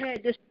and you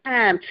had this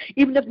time,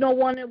 even if no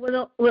one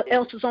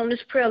else was on this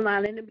prayer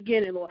line in the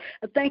beginning, Lord.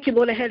 I thank you,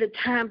 Lord, I had a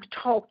time to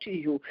talk to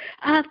you.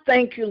 I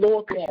thank you,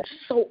 Lord, because you're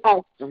so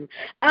awesome.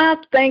 I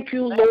thank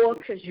you, Lord,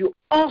 because you're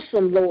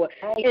awesome, Lord.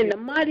 In the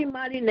mighty,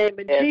 mighty name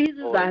of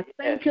Jesus, I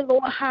thank you,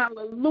 Lord.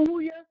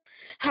 Hallelujah.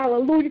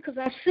 Hallelujah, because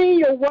I've seen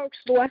your works,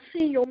 Lord. I've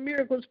seen your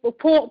miracles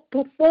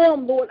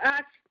perform, Lord.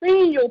 I've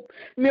seen your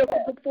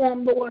miracle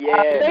perform, Lord.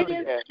 They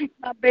didn't think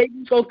my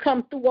baby's going to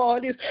come through all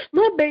this.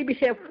 My baby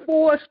had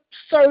 4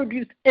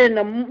 surgeries in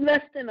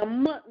less than a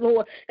month,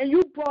 Lord, and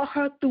you brought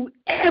her through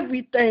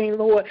everything,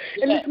 Lord.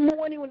 And this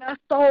morning when I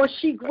saw her,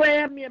 she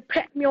grabbed me and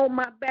pat me on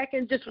my back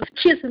and just was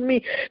kissing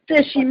me,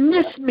 said she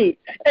missed me.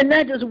 And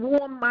that just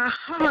warmed my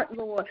heart,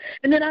 Lord.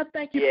 And then I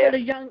thank you for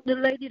the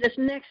lady that's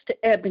next to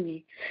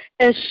Ebony.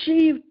 And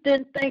she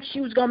didn't think she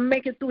was going to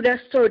make it through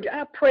that surgery.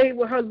 I prayed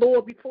with her,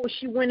 Lord, before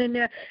she went in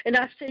there, and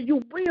I said,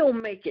 you will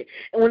make it.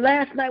 And when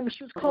last night when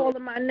she was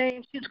calling my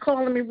name, she was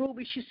calling me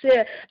Ruby, she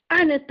said,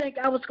 I didn't think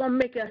I was going to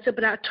make it. I said,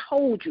 but I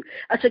told you.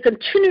 I said,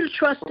 continue to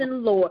trust in the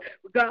Lord,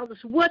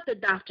 regardless of what the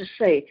doctors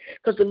say,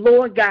 because the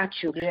Lord got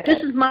you. Yes.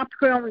 This is my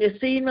prayer on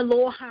this evening,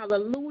 Lord.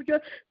 Hallelujah.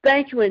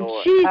 Thank you. In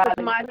Lord. Jesus'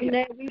 mighty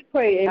name we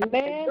pray.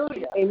 Amen.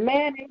 Hallelujah.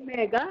 Amen.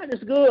 Amen. God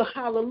is good.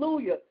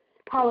 Hallelujah.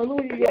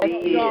 Hallelujah.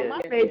 Y'all,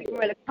 my baby's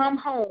ready to come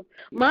home.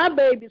 My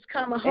baby's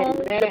coming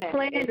home. Amen. The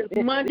plan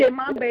is Monday.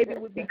 My baby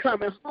will be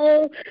coming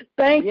home.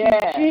 Thank you,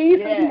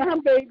 Jesus. My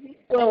baby's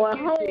going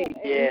home.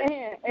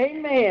 Amen.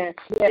 Amen.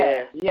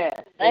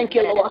 Yes. Thank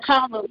you, Lord.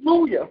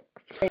 Hallelujah.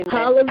 Amen.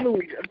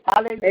 Hallelujah.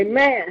 Hallelujah.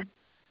 Amen.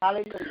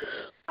 Hallelujah.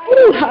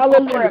 Ooh,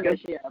 hallelujah.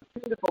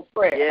 Beautiful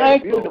prayer. Yes,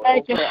 thank you.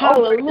 Thank you.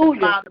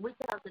 Hallelujah. Father, we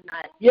come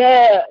tonight.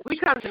 Yeah. We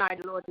come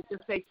tonight, Lord, to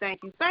just say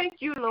thank you. Thank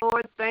you,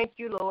 Lord. Thank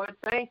you, Lord.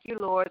 Thank you,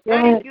 Lord.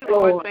 Thank you,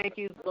 Lord. Thank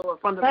you, Lord.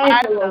 From the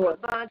rising of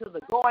the sun to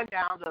the going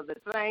down of the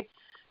same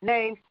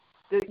name.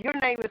 Your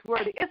name is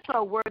worthy. It's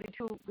so worthy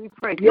to be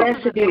praised. Yes,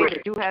 it is.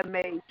 That you have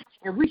made,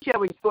 and we shall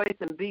rejoice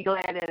and be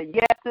glad in it.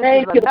 Yes, this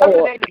is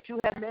another day that you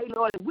have made,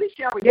 Lord, and we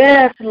shall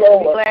rejoice and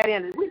be glad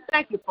in it. We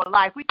thank you for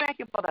life. We thank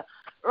you for the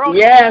early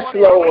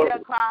morning, Lord.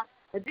 8 o'clock.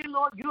 And dear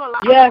Lord, you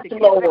allow us to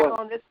get back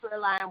on this prayer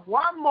line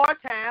one more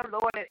time,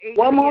 Lord, at 8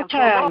 One more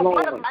time, Lord.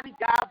 What a mighty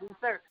God we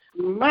serve.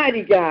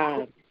 Mighty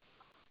God.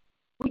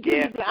 We give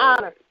you the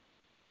honor,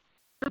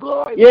 the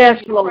glory.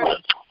 Yes, Lord.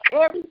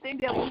 Everything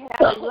that we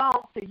have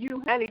belongs to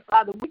you, honey,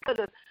 Father. We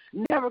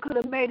never could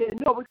have made it,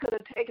 nor we could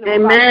have taken it.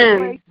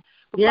 Amen.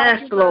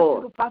 Yes,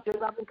 Lord. About your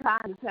loving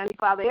kindness, honey,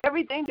 Father.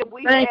 Everything that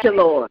we have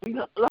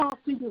belongs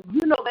to you.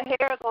 You know the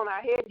hairs on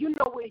our head. You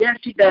know what. Yes,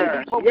 He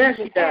does. Yes,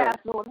 He does.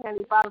 Lord,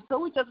 honey, Father. So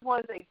we just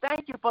want to say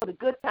thank you for the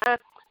good times.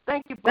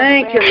 Thank you for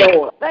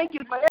Lord. Thank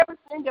you for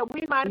everything that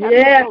we might have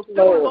to go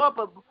through, Lord,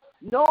 but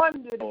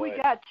knowing that we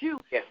got you,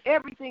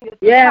 everything is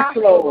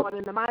possible, Lord,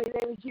 in the mighty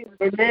name of Jesus.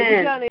 Amen. If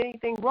we done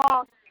anything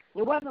wrong,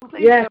 it wasn't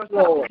pleasing or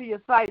something to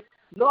your sight.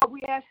 Lord,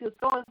 we ask you to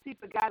go and see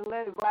for God and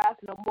let it rise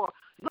no more.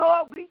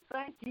 Lord, we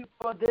thank you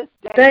for this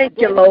day.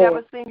 Thank you, Lord. We've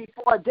never seen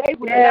before, a day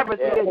we'll never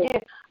see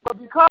again. But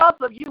because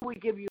of you, we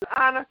give you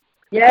honor.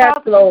 Yes,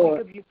 Lord.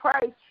 We give you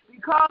praise.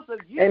 Because of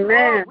you,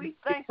 Lord, we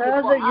thank you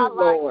for our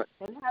life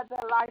and have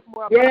that life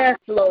more abundant. Yes,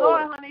 Lord.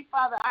 Lord, honey,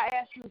 Father, I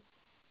ask you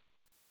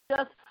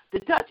just to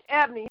touch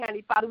Ebony,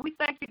 honey, Father. We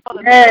thank you for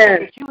the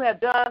things that you have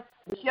done.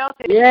 Michelle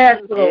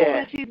said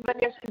Lord. She's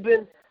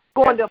been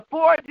going to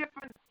 4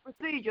 different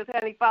procedures,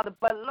 honey, Father.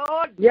 But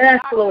Lord,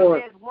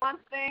 Lord, there's one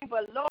thing,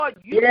 but Lord,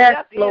 you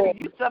stepped in and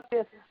you stepped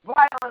in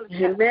right on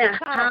the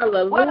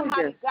Hallelujah. What a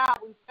mighty God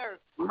we serve.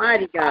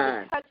 Mighty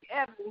God. Touch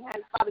Ebony,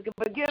 honey, Father.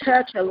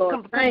 Touch her,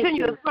 Lord.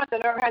 Continue to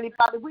strengthen her, honey,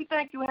 Father. We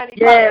thank you, honey,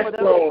 Father,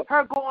 for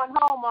her going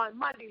home on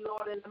Monday,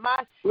 Lord, in the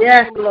mighty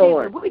name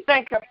of Jesus. We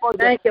thank her for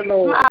the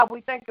smile.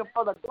 We thank you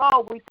for the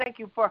glow. We thank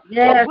you for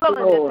the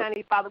willingness,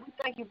 honey, Father. We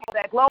thank you for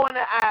that glow in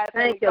the eyes,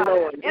 honey,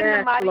 Father. In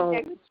the mighty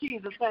name of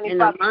Jesus, honey,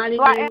 Father.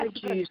 So I ask you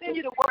to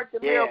continue to work the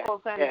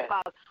miracles, honey,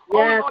 Father.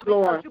 Yes,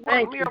 Lord. You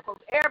work miracles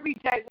every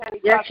day, honey, Father.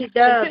 Yes, He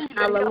does.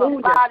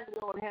 Hallelujah. Body,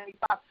 Lord, honey,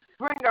 Father.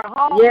 Bring her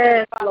home,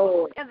 yes, Father,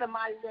 Lord. In the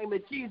mighty name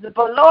of Jesus.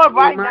 But, Lord,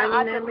 right now,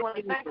 I just want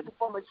to thank you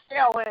for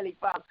Michelle, honey,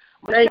 Father.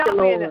 Michelle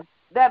being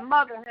that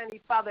mother, honey,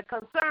 Father,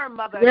 concerned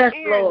mother,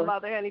 caring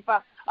mother, honey,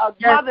 Father, a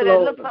mother that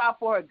looks out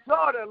for her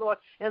daughter, Lord,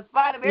 in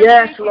spite of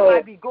everything she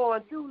might be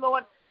going through,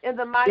 Lord. In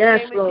the mighty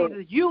name of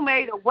Jesus, you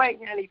made a way,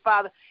 honey,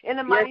 Father. In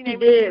the mighty name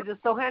of Jesus.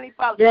 So, honey,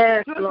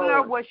 Father, strengthen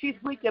her where she's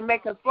weak and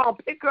make her strong.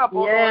 Pick her up,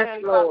 Lord,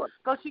 honey, Father.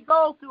 Because she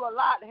goes through a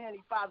lot,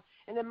 honey, Father.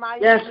 In the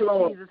mighty name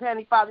of Jesus,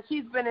 honey, Father.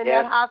 She's been in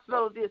that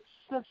hospital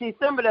since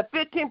December the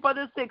 15th or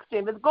the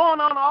 16th. It's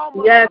going on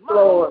almost a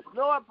month,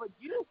 Lord, but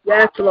you,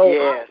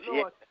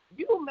 Lord,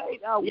 you made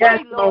a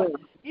way, Lord.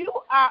 You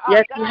are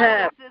a God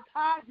that is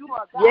high. You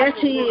are God. Yes,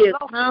 He is.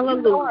 Hallelujah.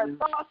 You know her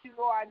thoughts. You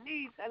know her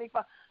needs, honey,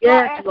 Father.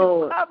 Yes,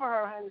 Lord. Cover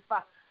her, honey,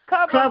 Father.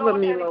 Cover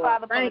me, Lord.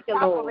 Father, thank you,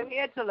 Lord. From the top of her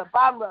head to the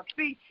bottom of her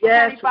feet.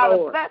 Yes, Father,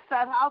 Lord. Bless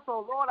that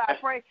household, Lord, I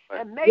pray,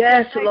 and make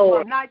it safe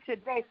from night to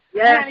day.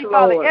 Yes, honey,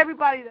 Father,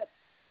 everybody that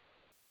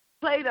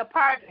played a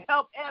part to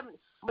help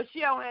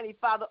Michelle, honey,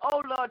 Father.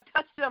 Oh, Lord,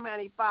 touch them,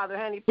 honey, Father,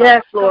 honey, Father.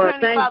 Yes, Lord.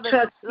 Thank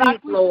you,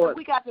 like Lord.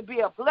 We got to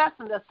be a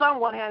blessing to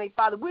someone, honey,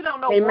 Father. We don't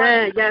know when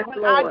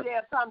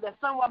Isaiah comes that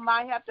someone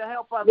might have to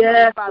help us,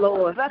 honey, Father.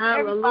 Lord. Bless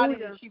everybody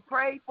that she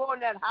prayed for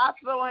in that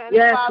hospital, honey,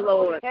 Father.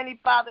 Lord. Honey,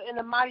 Father, in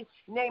the mighty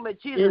name of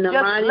Jesus.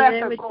 Just bless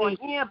her going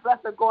in, bless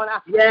her going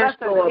out. Yes,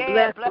 bless her Lord.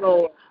 Dad, bless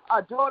Lord.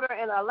 Our daughter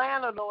in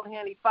Atlanta, Lord,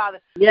 honey, Father.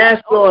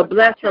 Yes, Lord.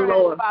 Bless her,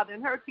 Lord. Father,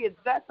 and her kids.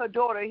 Bless her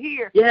daughter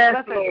here. Yes,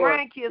 bless her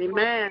grandkids.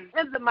 Amen.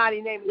 In the mighty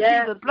name of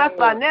Jesus. Bless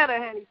Lynetta,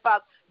 honey,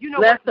 Father. You know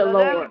what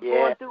Lynetta is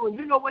going through, and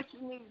you know what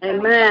she needs.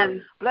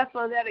 Amen. Bless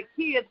Lynetta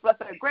kids. Bless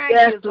her grandkids.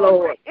 Yes,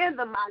 Lord. In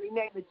the mighty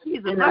name of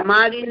Jesus. In the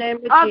mighty name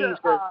of Jesus.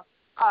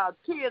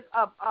 Kids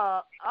of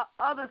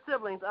other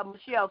siblings of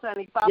Michelle's,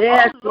 honey, Father.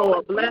 Yes, oh,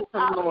 Lord. Bless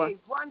them, Lord. You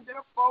are a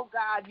wonderful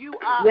God. You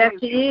are a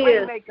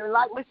waymaker,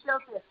 like Michelle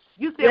said.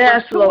 You said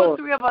when 2 or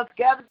 3 of us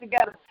gather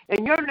together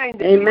in your name,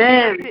 that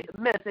Amen. You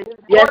miss. And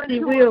yes, He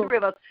will. 2 or 3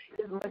 of us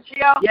is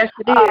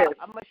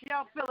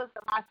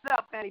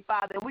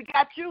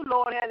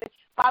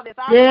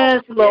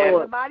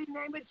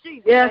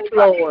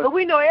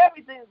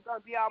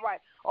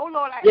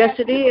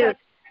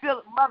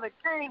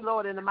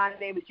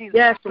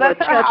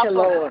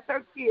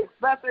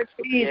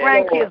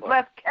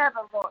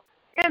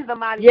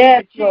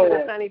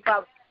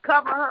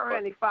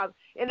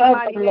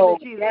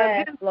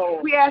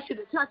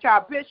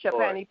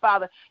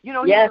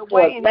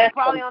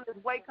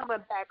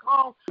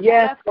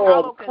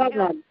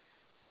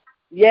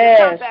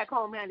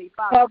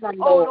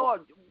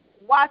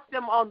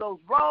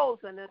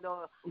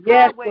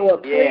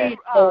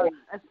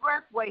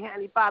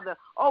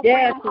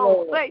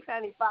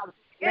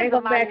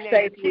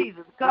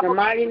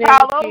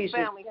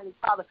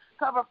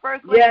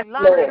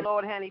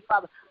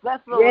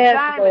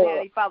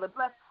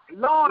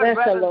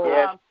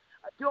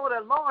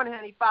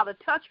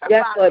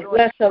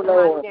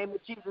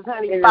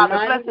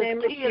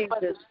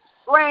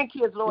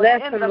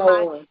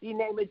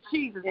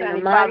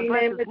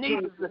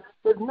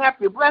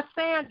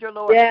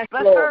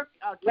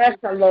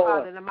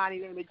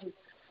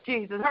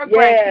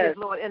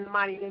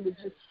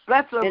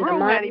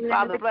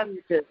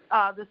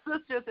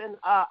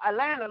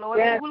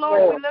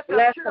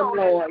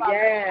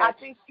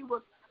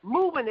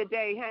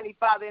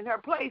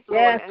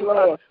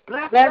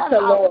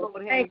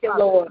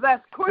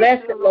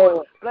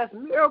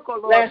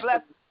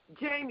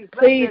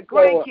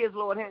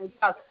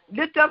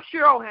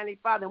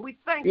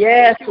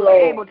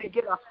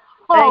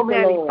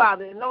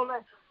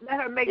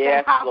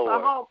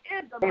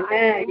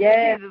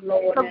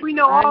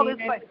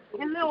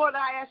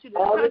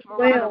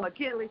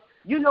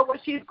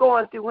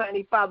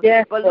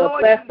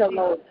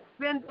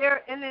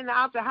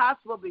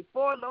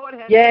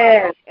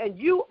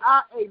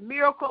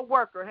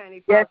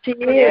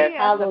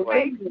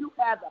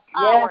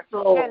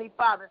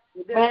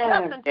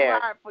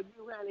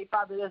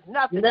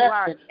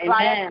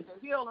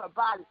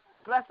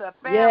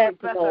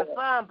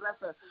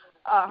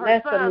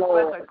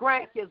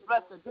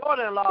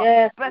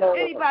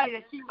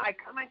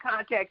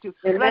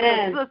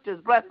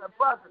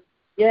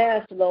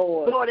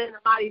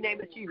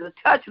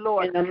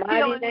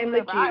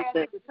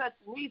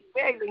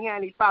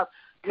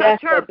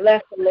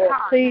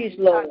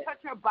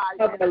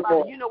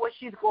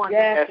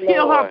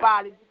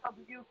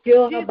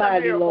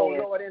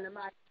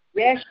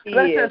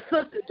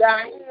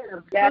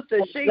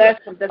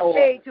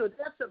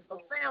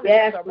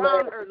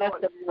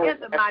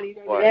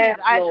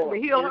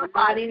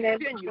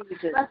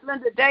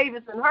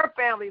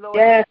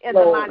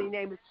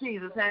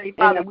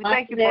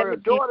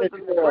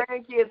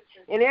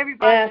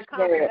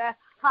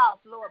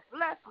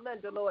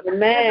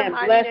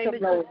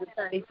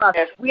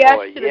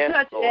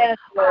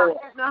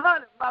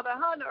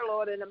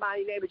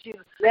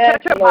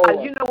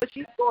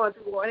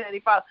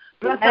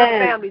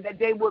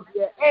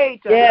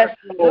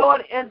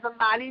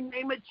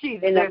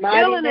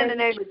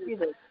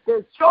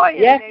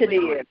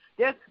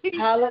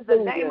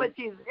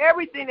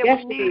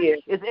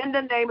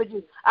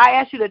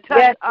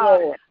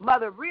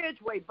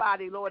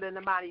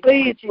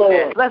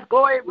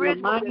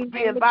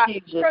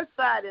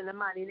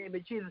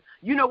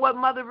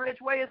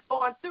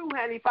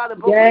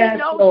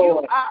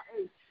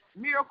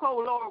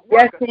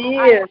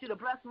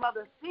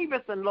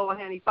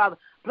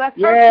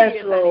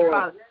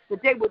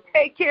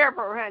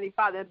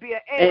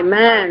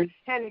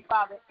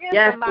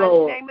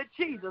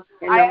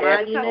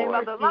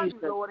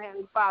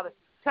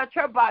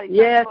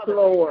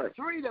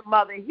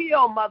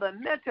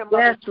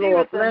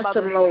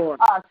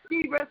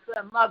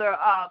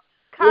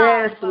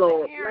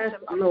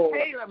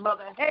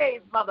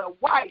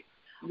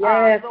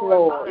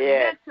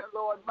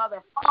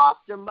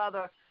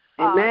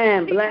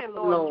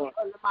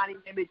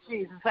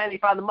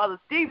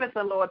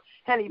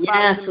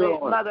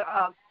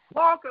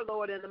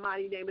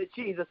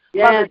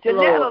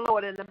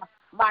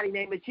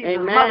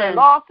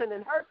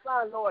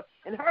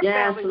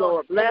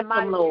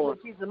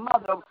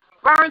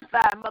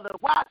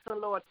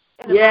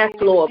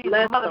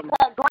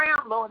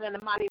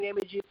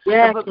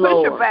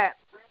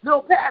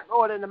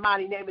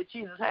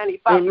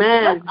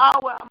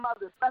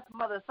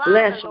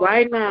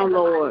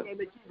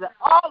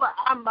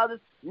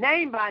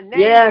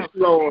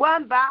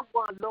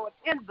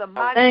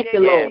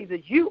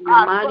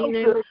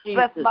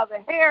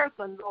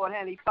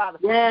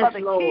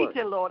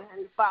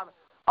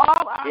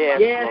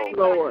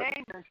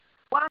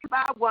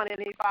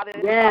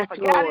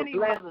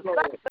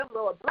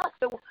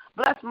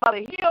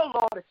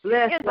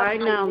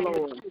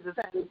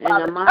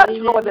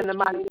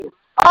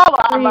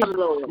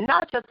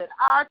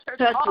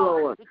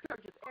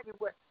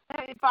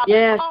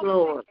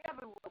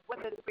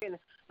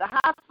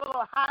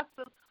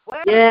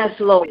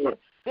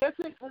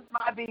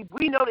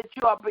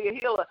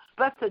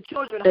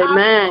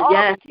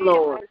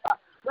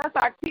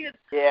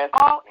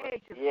all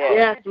ages,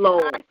 yes,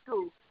 Lord, high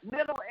school,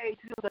 middle age,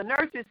 to the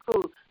nursery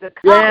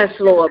Yes,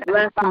 Lord.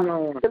 Bless them,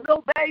 Lord. The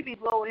little babies,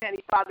 Lord,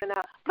 Heavenly Father.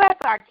 Now, bless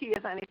our kids,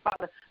 Heavenly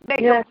Father.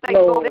 Make Yes, them safe,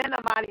 Lord. Lord, in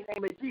the mighty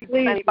name of Jesus,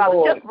 Please, Heavenly Father.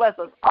 Lord. Just bless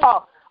us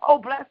all. Oh,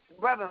 bless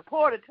Reverend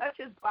Porter. Touch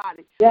his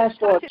body. Yes,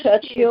 Lord.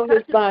 Touch, kids, heal his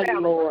touch body,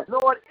 family. Lord.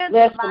 Lord, in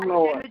Bless the them, mighty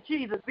Lord. name of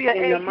Jesus. Be an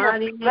In the aid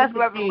mighty here. name Bless of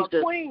Reverend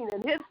Jesus. McQueen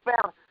and his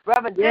family.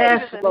 Reverend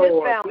Yes, Davis and Lord.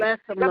 his family. Bless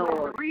them, Reverend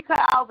Lord. Marie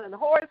Cowles and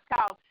Horace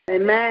Cowles.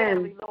 Amen.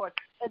 Family, Lord,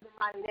 in the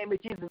mighty name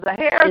of Jesus. The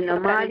Harris, In the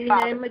mighty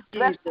name of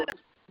bless, Jesus.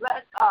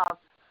 bless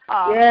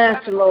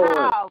Yes, Reverend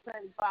Lord. Cowles,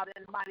 Heavenly Father,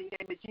 in the mighty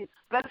name of Jesus.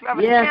 Bless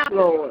Reverend Yes, Hampton,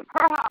 Lord.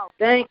 her house.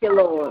 Thank you, her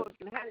Lord.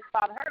 children, Heavenly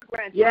Father, her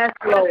grandchildren. Yes,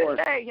 Lord.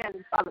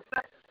 Heavenly Father.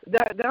 Her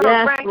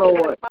Yes, grandkids, Lord.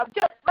 Heavenly Father.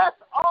 Just bless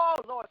all,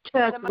 Lord.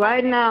 Touch in the mighty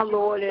right name now, of Jesus.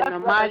 Lord, in Bless the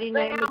Reverend mighty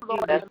name Sam, of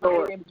Lord, Jesus, in the mighty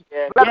Lord. name of Jesus.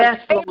 Yes,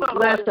 Reverend Lord. Taylor,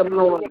 Bless in them, the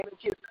Lord. mighty name of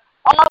Jesus.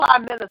 All our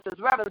ministers,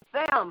 Reverend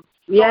Sam,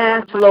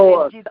 Yes, Lord, in the mighty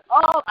name of Lord. Jesus.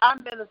 All our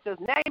ministers,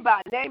 name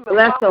by name.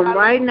 Bless them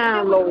right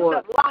now,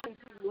 Lord.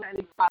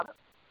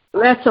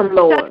 Bless them, Touch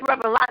Lord.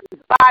 Reverend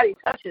Lonnie's body,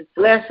 touch his.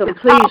 Bless them. his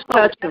Please household,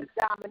 touch them.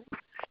 Dominique.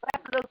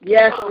 Bless little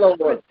Yes, Lord.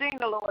 Lord.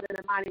 Christina, Lord, in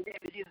the mighty name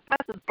of Jesus.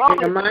 Bless his In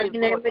bonus, the mighty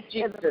name Lord, of in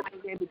Jesus. the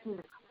mighty name of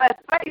Jesus. Bless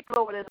Faith,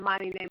 Lord, in the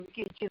mighty name of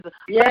Jesus.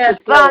 Yes, bless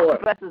his son,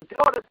 Lord. bless his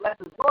daughters, bless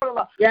his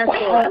daughter-in-law. Yes,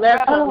 Lord.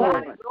 Bless them, Reverend Lord.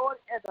 Lonnie, Lord,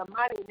 in the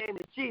mighty name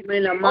of Jesus.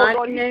 In the Lord,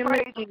 mighty he name of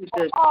prays Jesus.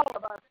 for all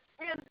of us.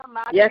 In the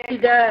mighty Yes, name he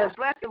of does. Jesus.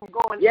 Bless him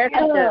going Yes, he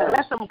in. does.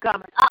 Bless him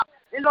coming out.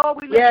 And Lord,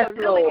 we lift Yes, up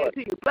Lillian Lord. to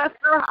you. Bless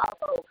her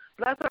household.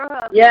 Bless her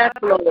husband. Yes,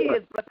 bless her Lord.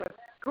 kids. Bless her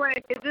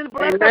grandkids. And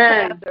bless Amen.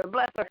 her pastor.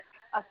 Bless her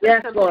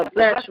Yes, assistant Lord. pastor.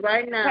 Bless Bless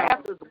right the now.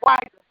 pastor's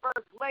wife, the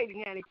first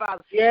lady, Handy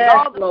Father. Yes, and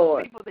all the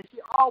Lord. people that she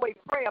always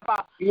pray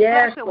about.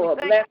 Yes, bless her. Lord.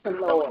 We Bless thank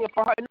them, you Lord.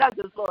 for her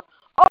nuggets, Lord.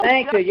 Oh,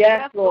 Thank you. just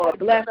Yes, Lord.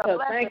 Bless her. her.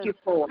 Thank you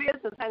for it.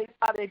 Business, Handy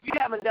Father. If you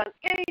haven't done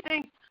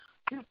anything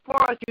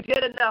for us, you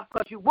did enough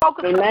because you woke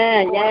us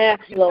Amen. up. Yes,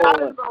 you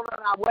got us Lord. on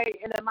our way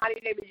in the mighty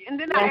name of Jesus. And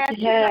then Yes, I asked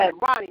you you, have.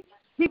 Ronnie,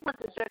 he went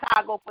to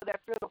Chicago for their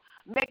funeral.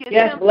 Making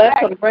Yes, him bless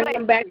back them. Bring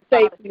them back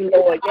Father. safely,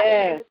 Lord. In the mighty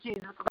name Yes. of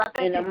Jesus. 'Cause I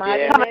think In the he's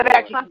mighty coming name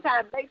back of Jesus.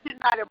 sometime late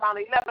tonight around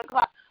 11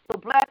 o'clock. So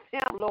bless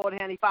him, Lord,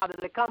 Handy Father,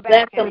 to come back.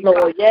 Bless them, Handy Lord.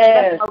 Father.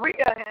 Yes. Bless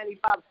Maria, Handy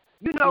Father.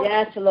 You know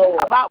Yes,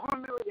 Lord. about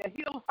Maria.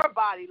 Heal her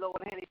body,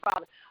 Lord, Handy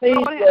Father. Please,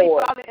 Lord, Handy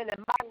Lord. Father, in the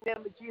mighty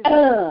name of Jesus.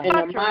 In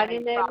Touch the her, mighty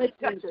Handy name Father. of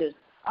Touch her. Jesus.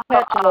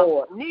 Touch,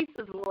 Lord.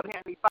 Nieces, Lord,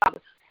 Handy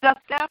Father. Just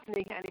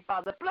Stephanie, Handy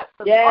Father. Bless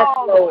us Yes,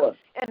 all, Lord.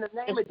 in the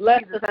name Just of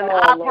bless Jesus. us And all,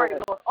 I pray,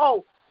 Lord. Lord.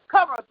 Oh,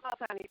 cover us up,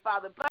 Handy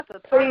Father. Bless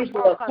us. Please,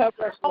 Lord,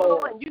 cover us, Oh,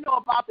 Lord. and you know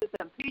about this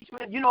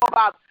impeachment. You know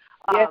about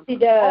Yes, he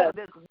does.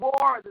 this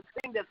war, this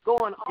thing that's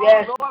going on.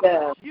 Yes, Lord, he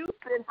does. you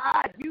sit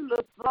high, you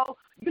look low.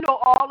 You know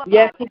all about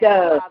Yes, it. he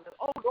does. Father.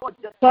 Oh, Lord,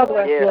 just Cover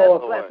us, Yes,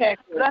 Lord. Lord.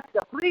 Protect us. bless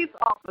the police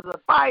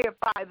officers,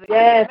 firefighters,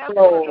 Yes,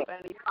 Lord.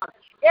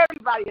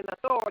 everybody in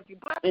authority.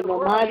 Bless In the the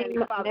world, mighty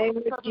Heavenly Father, name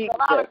of because there's a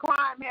lot Jesus. of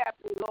crime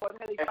happening, Lord,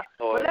 Heavenly Yes, Father.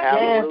 Lord. But let's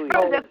Hallelujah.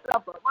 turn this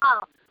stuff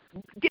around.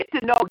 Get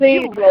to know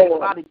Please, you, Heavenly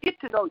Lord. Father. Get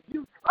to know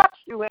you. Trust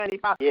you, Heavenly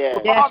Father. Yes.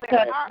 With Yes, all that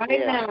touch heart, right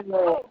now,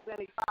 Lord.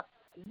 Heavenly Father.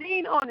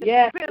 Lean on the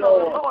Yes, Spirit of the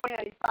Lord. Lord,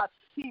 Heavenly Father.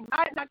 He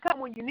might not come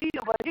when you need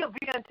him, but he'll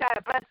be in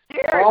time. Bless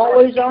Jerry.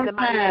 Always Lord, on in the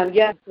mighty name time. of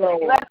Yes, Jesus.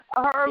 Lord. Bless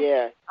her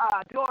Yes.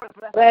 daughter.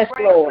 Bless Bless,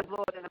 her Lord. grandkids,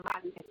 Lord, in the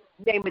mighty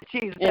name of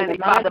Jesus. In the Heavenly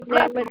Father. mighty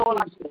Bless name the of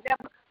Lord. Jesus.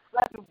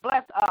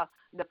 Bless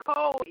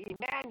Nicole,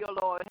 Emmanuel,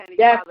 Lord, Heavenly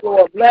Yes, Father.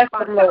 Lord. Bless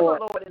them, Lord.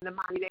 Lord. In the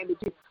mighty name of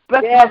Jesus.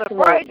 Bless Yes, Mother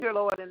Lord. Frazier,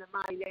 Lord, in the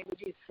mighty name of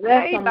Jesus.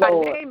 Bless Name them, by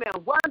Lord. name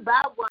and one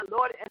by one,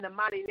 Lord, in the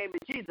mighty name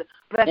of Jesus.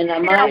 Bless In the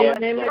Carol, mighty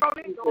bless name of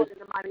Shirley, Jesus. Lord, in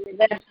the mighty name of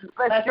Bless, Jesus.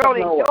 Bless bless them,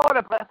 Shirley's Lord.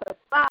 daughter, bless her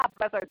son,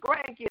 bless her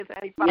grandkids,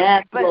 Heavenly Father.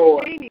 Yes, Bless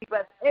Lord. Jeannie,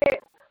 bless Ed.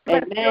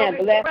 Bless Amen.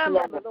 Shirley's Bless,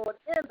 grandmother, Lord. Lord,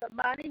 in the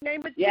mighty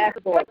name of Yes,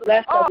 Jesus. Lord.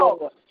 Bless the all,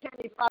 Lord.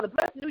 Heavenly Father.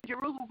 Bless New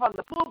Jerusalem from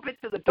the pulpit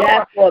to the door.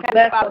 Yes, Lord. Heavenly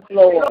Bless Father. us,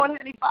 Lord. Lord,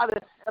 Heavenly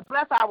Father,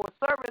 bless our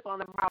service on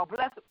the morrow.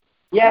 Bless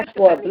Yes, Bishop,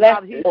 Lord. Heavenly Bless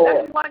Father. He's Lord.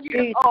 71 years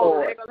Please, old.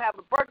 Lord. They're going to have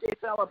a birthday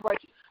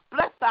celebration.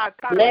 Bless our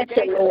Bless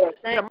congregation it, Lord.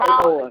 Thank you,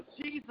 tomorrow Lord.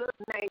 in Jesus'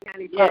 name,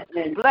 Heavenly Yes,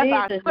 Father. in Bless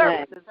our Jesus'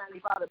 services, Heavenly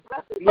Father.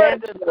 Bless the Yes,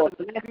 services Lord.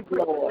 we Bless,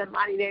 preach Lord. in the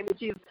mighty name of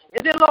Jesus.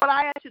 And then, Lord,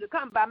 I ask you to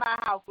come by my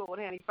house, Lord,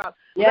 Heavenly Father.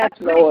 Yes,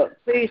 Bless Lord.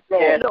 Please,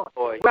 Yes, Lord.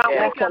 Lord. Round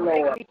Yes. weekend,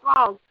 Lord. make me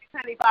strong.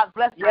 Heavenly Father,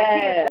 bless my Yes.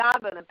 kids,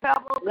 Donovan and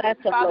Pebbles. Bless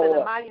them, Father, in the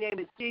Lord. mighty name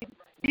of Jesus.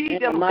 In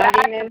Lead the them, mighty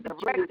guide name them, of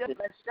direct them, Jesus.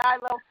 bless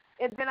Shiloh.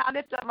 And then I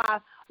lift up my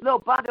little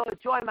bundle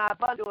of joy, my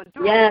bundle of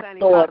endurance. Yes,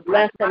 Heavenly Lord. Father.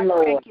 Bless my them,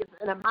 Lord. grandkids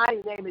in the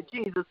mighty name of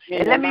Jesus. In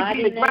And the let me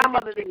mighty be the name of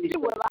grandmother that Jesus.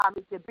 you allow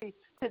me to be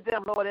to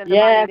them, Lord, in the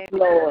Yes, mighty name of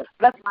Lord. Jesus.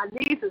 Bless my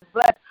nieces,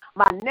 bless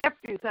my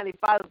nephews, Heavenly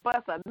Father.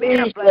 Bless Amir,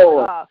 Please, bless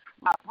Lord.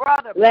 My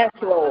brother, Bless,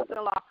 my Lord.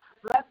 sister-in-law.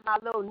 Bless my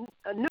little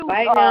new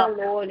Right now,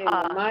 Lord, in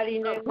the mighty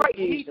name of great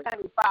niece, Jesus.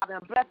 Heavenly Father,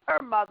 and bless her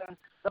mother and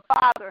the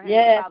father, Heavenly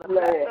Yes, Father.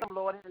 Lord. Bless them,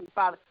 Lord, Heavenly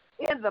Father.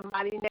 In the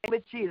mighty name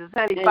of Jesus,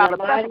 Heavenly In Father. the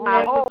Bless mighty my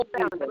name whole of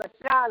family. Jesus.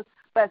 Bless John,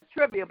 bless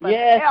Trivia, bless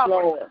Yes, Albert.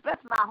 Lord. Bless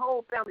my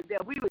whole family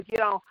that we would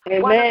get on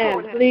Amen. one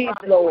accord, Heavenly Please,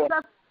 Father. Lord.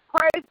 Just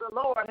praise the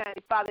Lord,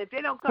 Heavenly Father. If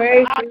they don't come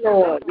Praise to our the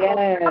Lord. church, they will go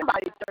to Yes.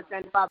 somebody's church,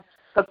 Heavenly Father.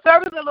 The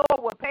service of the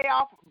Lord will pay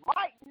off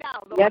right now,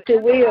 Lord. Yes, it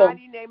in the will.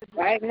 mighty name of Jesus.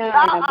 Right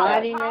now, in Thou the art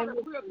mighty the name potter,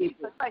 of we're a piece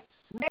Jesus. of clay.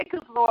 Make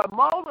us, Lord.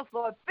 Mold us,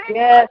 Lord. Fix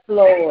Yes, us.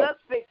 Lord.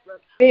 Fix us.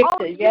 Fix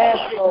Only it. Yes,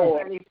 you, Lord.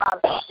 Heavenly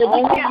Father. That we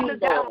Only can't you,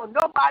 look down Lord. on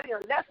nobody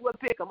unless we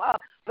pick them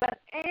up. Bless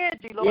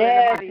Angie, Lord, Yes,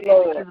 in the mighty name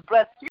Lord. of Jesus.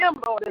 Bless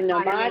Tim, Lord, In the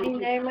mighty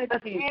name of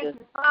Bless Jesus.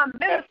 Angie's son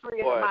ministry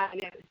in the mighty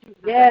name of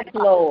Jesus. Yes,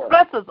 Lord.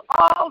 Bless us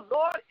all,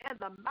 Lord, in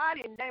the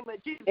mighty name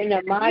of Jesus. In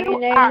the mighty you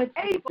name are of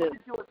able Jesus. to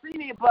do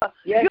exceedingly, but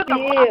Yes, you're the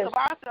He rock is. of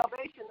our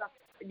salvation.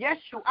 Yes,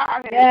 you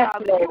are, Heavenly Yes,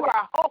 Father. Lord. You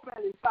are hope,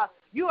 Heavenly Father.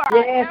 You are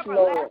Yes,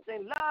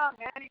 everlasting love,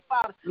 Heavenly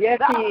Father. Yes,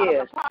 Thou He art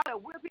is. the potter,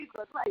 we're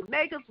people of clay.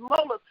 Make us,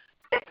 mold us.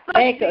 Fix us,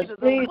 Make us, Jesus.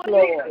 please, When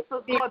Lord. you fix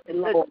us, Fix Lord, it, the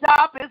Lord.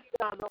 job is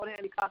done, Lord,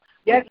 Heavenly Father.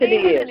 Yes, it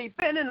Believing is. and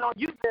depending on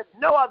you, there's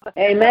no other.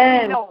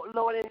 Amen. No,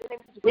 Lord, in the name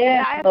of Jesus. Yes,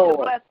 and I ask you to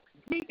Lord. bless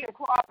Deacon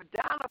Crawford,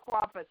 Donna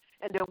Crawford,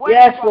 and the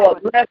Yes,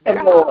 Crawford, Lord. Bless their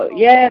them, Lord. household,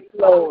 Yes,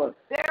 Heavenly Father, Lord.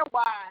 their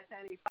wives,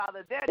 Heavenly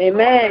Father, their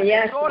Amen. daughters,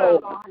 Yes, daughters,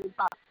 Lord. Heavenly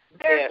Father,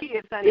 their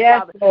kids, Heavenly Yes,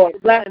 Father.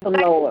 Lord. Bless And them,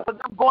 thank you Lord. for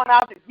them going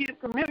out to give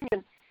communion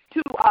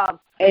to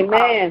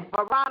Amen.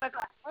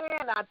 Veronica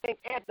and I think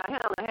Anthony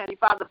Hannah, Heavenly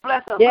Father.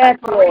 Bless them. Yes,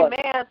 Bless Marie Lord.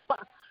 Mann's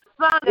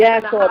son that's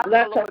Yes, in the Lord.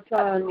 Bless hospital, her Lord.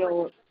 son,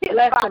 Lord. His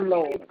Bless body, him,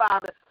 Lord. Heavenly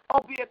Father. Oh,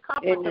 be a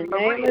comfort In to the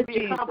Marie name and of be a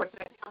Jesus. comfort to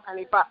him,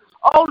 Heavenly Father.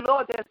 Oh,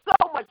 Lord, there's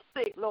so much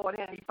sick, Lord,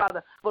 Heavenly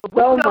Father. But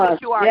we So know much.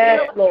 that you are Yes,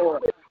 healing.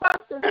 Lord. We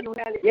trust in you,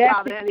 Heavenly Yes,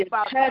 Father, Heavenly He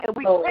Father. is. And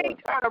we Lord. can't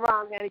turn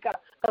around, Heavenly Father,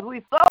 because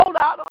we sold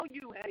out on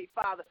you, Heavenly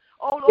Father.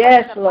 Oh, Lord,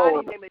 Yes, in the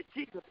Lord. mighty name of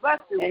Jesus. Bless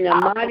you. In the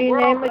mighty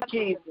name of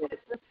Jesus.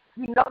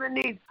 You know the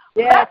needs.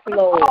 Yes, Bless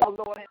Lord. us all,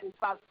 Lord, Heavenly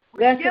Father. We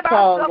Bless give us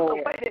all, ourselves Lord.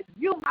 the way that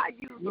you might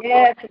use us,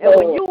 Yes, Lord. And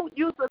when Lord.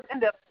 you use us in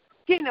the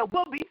kingdom,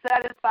 we'll be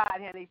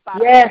satisfied, Heavenly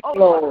Father. Yes, oh,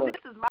 Lord.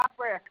 This is my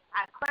prayer.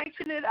 I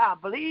sanction it. I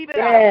believe it.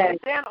 Yes.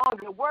 I stand on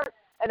your word.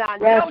 And I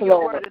Yes, know your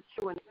Lord. word is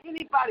true. And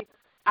anybody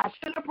I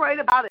should have prayed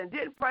about it and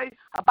didn't pray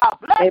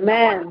about, bless Amen.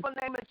 the wonderful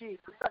name of Jesus.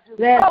 You're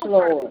Yes, so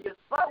Lord. worthy. You're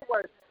so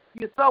worthy.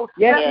 You're so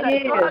Yes, bless He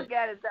that drug is.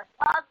 addict, that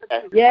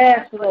prostitute.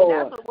 Yes, Bless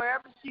Lord. Vanessa,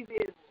 wherever she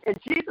is. In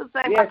Jesus'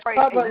 name Yes, I pray.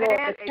 cover, Amen,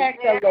 Lord.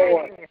 Protect amen, her,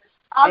 Lord. amen.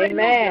 Hallelujah,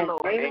 Amen.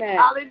 Lord. Amen.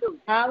 Hallelujah.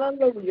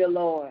 Hallelujah,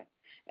 Lord.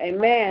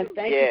 Amen.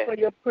 Thank you for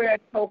your prayer,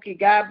 Toki.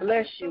 God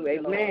bless you.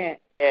 Amen.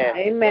 Yeah.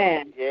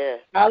 Amen. Yeah.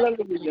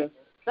 Hallelujah.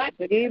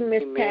 Good evening,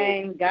 Miss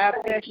Kane. God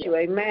bless you.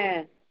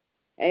 Amen.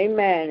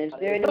 Amen. Is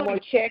there any more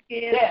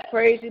check-ins,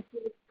 praise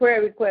reports,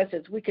 prayer requests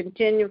as we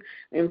continue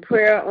in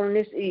prayer on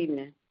this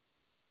evening?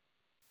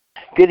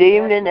 Good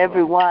evening,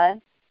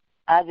 everyone.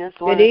 I just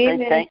want Good to say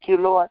evening. thank you,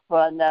 Lord,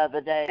 for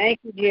another day. Thank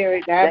you,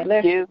 Jerry. God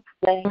bless you.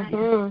 Thank you.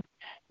 Mm-hmm.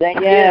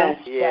 Thank Yes.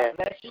 you. Yeah. God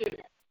bless you.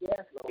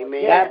 Yes, Lord.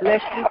 Amen. God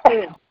bless you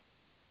too.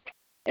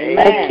 Amen.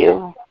 Thank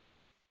you.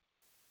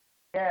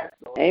 Yes,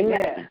 Lord.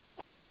 Amen.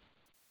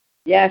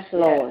 Yes,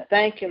 Lord. Yes.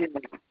 Thank you,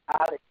 Lord.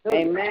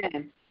 Hallelujah.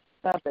 Amen.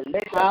 Something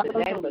lift up the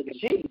name of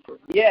Jesus.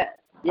 Yes.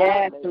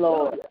 Yes,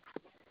 Lord.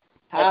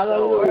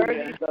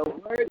 Hallelujah.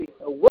 So worthy.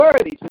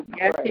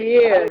 Yes, He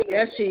is.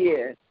 Yes, He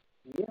is.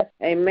 Yes.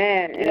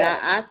 Amen. And Yes.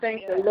 I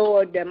thank the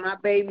Lord that my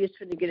baby is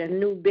going to get a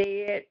new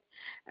bed.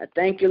 I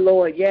thank you,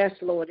 Lord. Yes,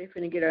 Lord. They're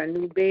going to get her a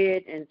new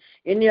bed and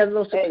any other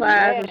little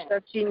supplies and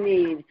stuff she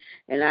needs.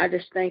 And I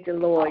just thank the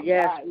Lord.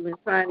 Yes, we've been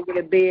trying to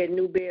get a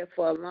new bed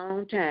for a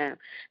long time.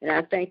 And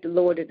I thank the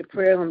Lord that the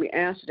prayer is going to be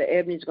answered, that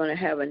Ebony's going to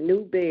have a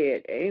new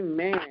bed.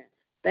 Amen.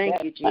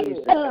 Thank you,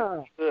 Jesus.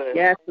 Good.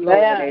 Yes, Lord.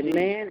 Yeah.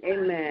 Amen.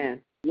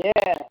 Amen.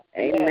 Yeah.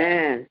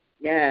 Amen.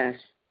 Yes.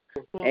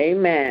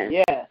 Amen.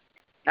 Yeah.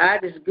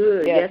 God is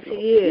good. Yes, He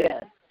is.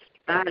 Yes.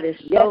 God is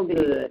so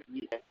good.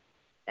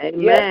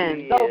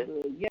 Amen. Yes, so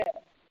good. Yes.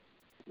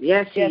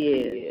 Yes, He Yes,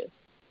 is.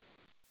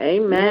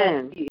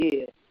 Amen. Yes, He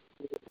is.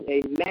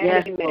 Amen.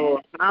 Yes, Amen.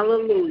 Lord.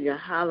 Hallelujah.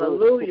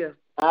 Hallelujah.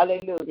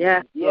 Hallelujah.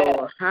 Yes, Yes.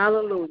 Lord.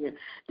 Hallelujah.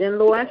 Then,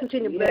 Lord, I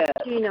continue to bless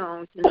Tina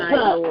on tonight,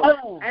 Lord.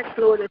 Ask,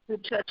 Lord, that you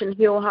touch and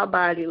heal her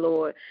body,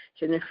 Lord.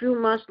 In a few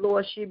months,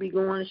 Lord, she'll be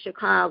going to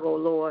Chicago,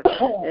 Lord,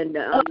 and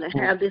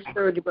have this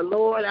surgery. But,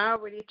 Lord, I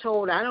already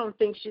told her I don't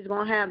think she's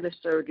going to have this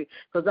surgery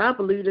because I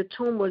believe the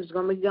tumor is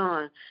going to be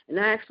gone. And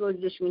I ask, Lord,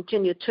 that you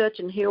continue to touch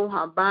and heal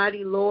her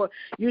body, Lord.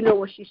 You know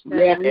what she's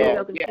standing in need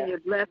of. Continue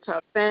to bless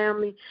her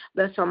family,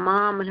 bless her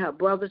mom and her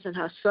brothers and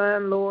her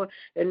son, Lord.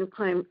 And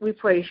we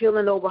pray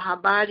healing over her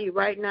body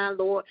right now,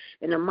 Lord,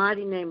 in the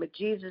mighty name of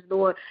Jesus,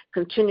 Lord.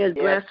 Continue to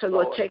bless her,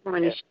 Lord. Take her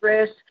any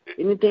stress,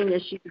 anything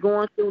that she's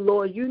going through,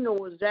 Lord. You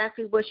know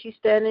exactly what she's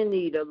standing in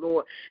need of,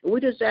 Lord. And we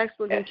just ask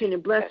for you to continue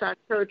to bless our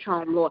church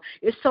home, Lord.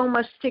 There's so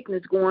much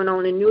sickness going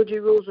on in New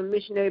Jerusalem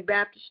Missionary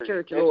Baptist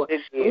Church, Lord.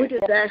 And we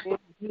just ask for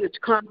you to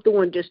come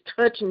through and just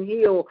touch and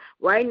heal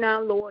right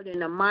now, Lord, in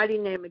the mighty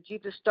name of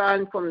Jesus,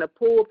 starting from the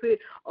pulpit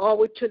all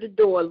the way to the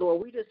door,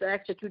 Lord. We just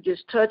ask that you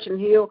just touch and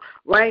heal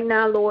right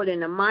now, Lord, in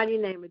the mighty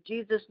name of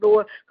Jesus,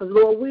 Lord. Because,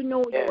 Lord, we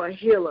know you're a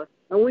healer,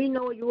 and we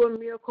know you're a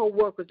miracle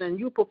worker, and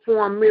you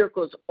perform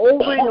miracles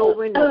over and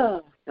over and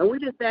over. And we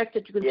just ask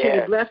that you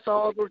continue to bless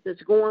all those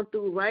that's going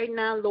through right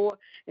now, Lord,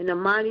 in the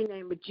mighty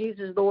name of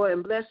Jesus, Lord,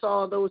 and bless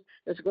all those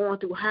that's going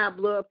through high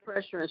blood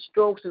pressure and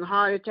strokes and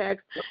heart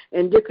attacks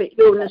and different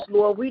illness,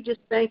 Lord. We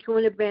just thank you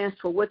in advance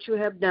for what you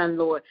have done,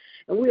 Lord.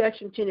 And we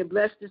ask you to continue to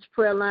bless this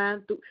prayer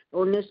line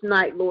on this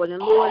night, Lord. And,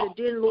 Lord,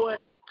 Lord,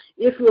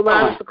 If you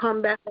allow us to come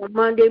back on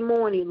Monday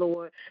morning,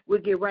 Lord,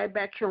 we'll get right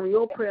back here on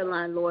your prayer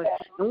line, Lord.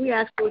 And we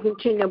ask you to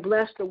continue to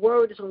bless the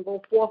word that's going to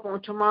go forth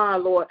on tomorrow,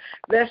 Lord.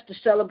 Bless the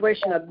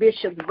celebration of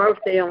Bishop's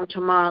birthday on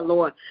tomorrow,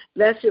 Lord.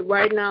 Bless it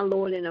right now,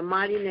 Lord, in the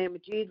mighty name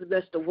of Jesus.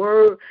 Bless the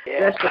word,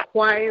 bless the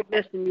choir,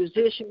 bless the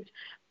musicians.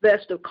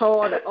 Bless the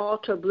call, the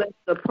altar, bless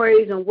the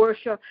praise and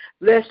worship,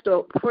 bless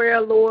the prayer,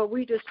 Lord.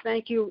 We just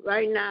thank you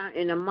right now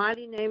in the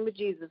mighty name of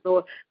Jesus,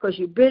 Lord, because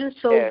you've been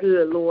so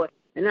good, Lord.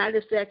 And I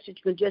just ask that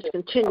you can just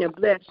continue to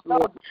bless,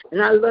 Lord.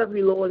 And I love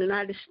you, Lord, and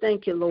I just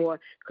thank you,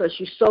 Lord, because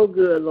you're so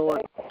good,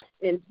 Lord.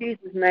 In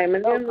Jesus' name.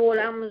 And then, Lord,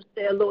 I'm going to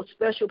say a little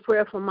special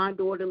prayer for my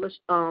daughter,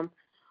 LaShawna,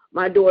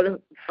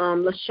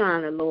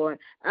 Lord.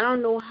 I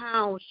don't know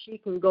how she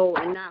can go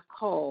and not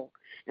call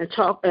and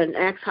talk and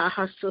ask how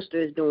her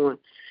sister is doing.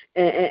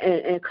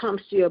 And come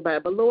see her about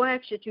it. But, Lord, I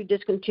ask that you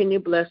just continue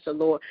to bless her,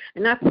 Lord.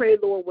 And I pray,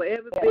 Lord,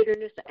 whatever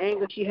bitterness or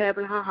anger she has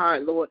in her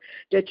heart, Lord,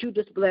 that you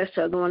just bless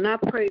her, Lord. And I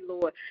pray,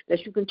 Lord,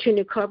 that you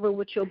continue to cover her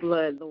with your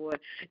blood, Lord.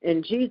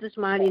 In Jesus'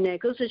 mighty name.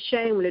 Because it's a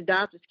shame when the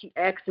doctors keep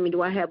asking me,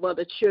 do I have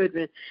other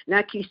children? And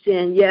I keep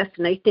saying yes,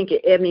 and they think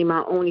it Ebony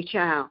my only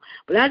child.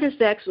 But I just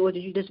ask, Lord,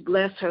 that you just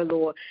bless her,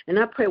 Lord. And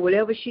I pray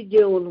whatever she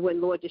deals with,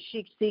 Lord, that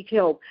she seek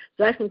help.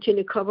 So I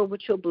continue to cover her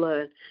with your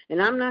blood.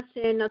 And I'm not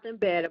saying nothing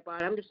bad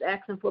about it. I'm just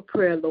asking for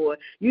prayer, Lord.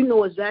 You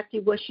know exactly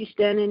what she's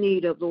standing in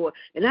need of, Lord.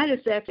 And I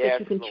just ask that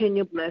you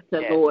continue to bless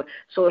her, Lord.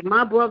 So if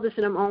my brothers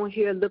and I'm on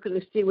here looking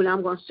to see what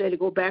I'm going to say to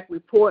go back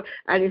report,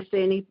 I didn't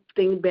say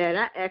anything bad.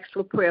 I asked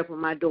for prayer for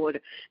my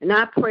daughter. And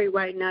I pray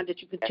right now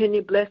that you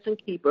continue to bless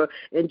and keep her.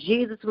 In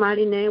Jesus'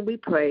 mighty name we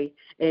pray.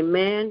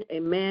 Amen,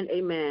 amen,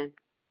 amen.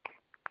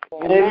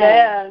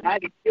 Amen.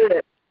 Mighty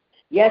good.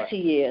 Yes,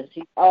 he is.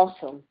 He's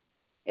awesome.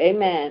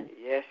 Amen.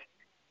 Yes.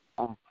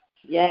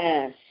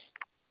 Yes.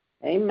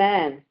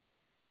 Amen.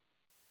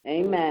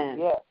 Amen.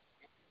 Yes.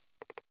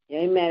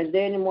 Amen. Is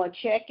there any more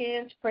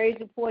check-ins, praise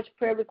reports,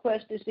 prayer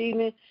requests this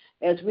evening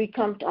as we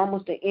come to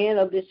almost the end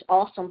of this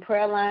awesome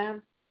prayer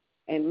line?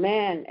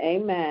 Amen.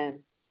 Amen.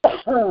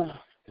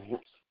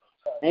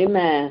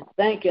 Amen.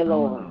 Thank you,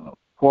 Lord.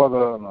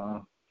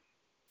 Porter.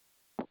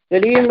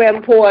 Good evening,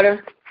 Reverend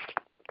Porter.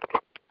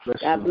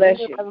 God bless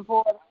you. Reverend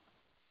Porter.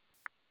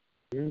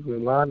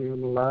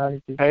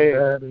 Hey.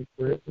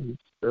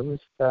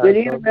 Good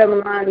evening,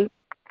 Reverend Lonnie.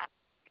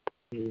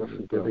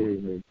 Good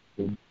evening.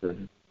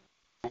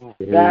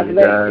 God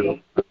bless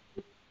you.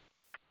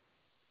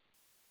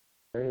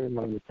 Hey,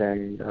 Mama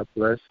Tang. God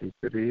bless you.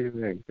 Good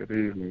evening. Good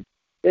evening.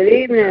 Good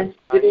evening.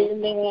 Good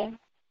evening.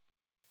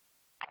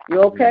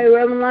 You okay,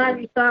 Reverend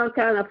Lonnie? You sound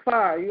kind of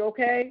far. You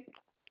okay?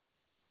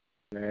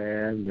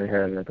 Man, they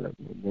had a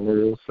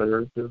memorial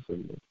service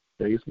and the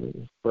basement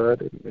was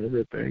flooded and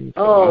everything.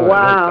 So Oh,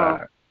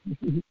 wow.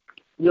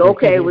 You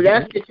okay? Well,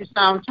 that's just you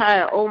sound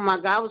tired. Oh, my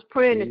God. I was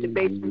praying that the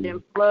basement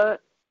didn't flood.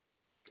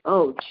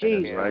 Oh,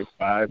 Jesus. Like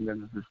 5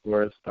 minutes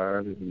before it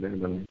started, and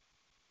then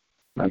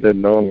I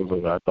didn't know it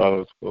was. I thought it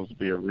was supposed to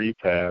be a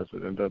repast.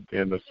 It ended up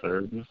being the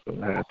service, so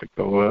I had to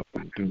go up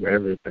and do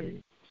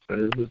everything.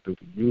 Service, do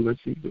the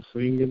eulogy, the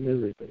singing,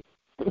 everything.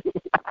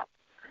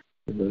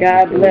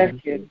 God bless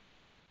you.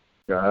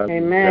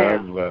 Amen.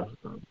 God bless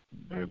them.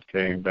 And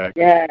came back.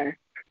 Yeah.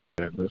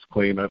 And let's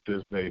clean up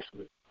this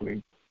basement.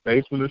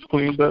 Basement is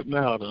cleaned up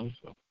now, though.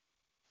 So.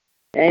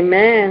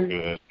 Amen.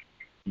 Good.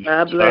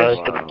 God bless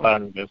you.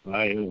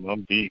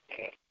 I'm deep.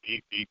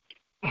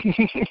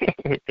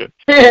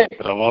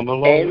 But I'm on the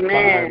long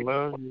Amen.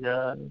 Love you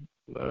guys.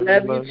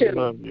 Love you too.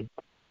 Love you.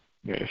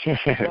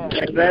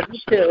 Love you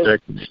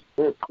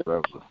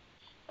too.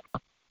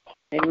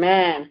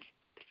 Amen.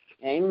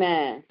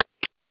 Amen.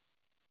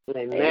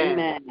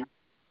 Amen.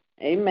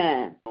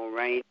 Amen. All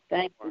right.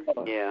 Thank you,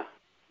 Lord. Yeah.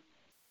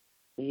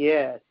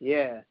 Yes,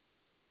 yes.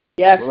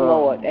 Yes,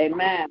 Lord.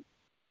 Amen.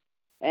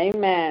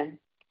 Amen.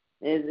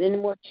 Is any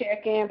more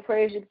check-in,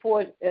 praise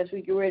report as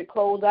we get ready to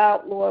close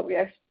out? Lord, we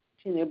ask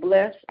you to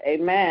bless.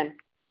 Amen.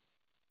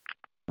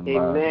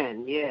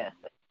 Amen. Yes.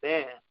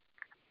 Amen.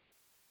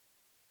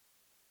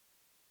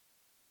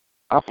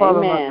 Our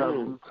Father, my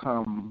God, we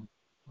come.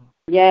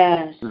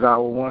 Yes. I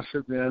will once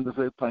again to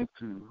say thank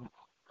you.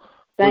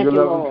 Thank for you,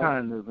 your loving Lord.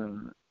 kindness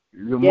and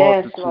your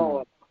Yes, multitude.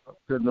 Lord.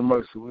 And the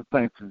mercy. We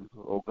thank you,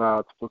 oh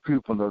God, for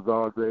keeping us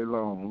all day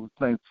long. We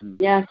thank you.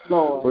 Yes,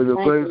 Lord. For your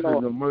thank grace you,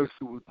 and your mercy.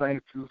 We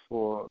thank you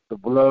for the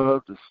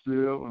blood, the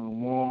still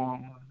and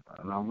warm,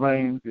 and our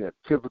veins, the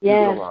activity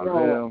of our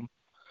limbs,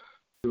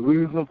 the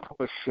reason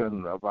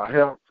portion of our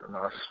health and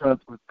our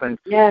strength. We thank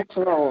you. Yes,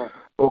 Lord.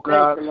 Oh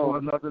God, you, for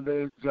another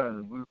day's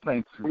journey. We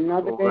thank you,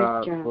 another oh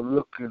God, journey. for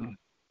looking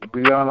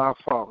beyond our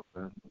faults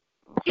and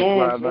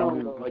supplying our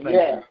needs. We thank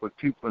you for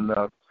keeping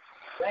us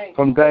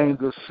from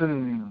danger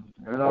seen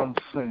and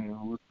unseen.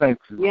 We thank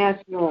you.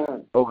 Yes,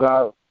 Lord. Oh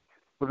God,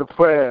 for the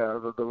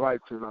prayers of the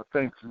righteous. I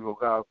thank you, oh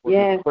God, for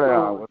this prayer.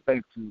 Lord. I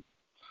thank you,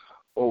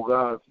 oh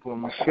God, for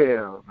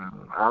Michelle.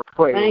 And I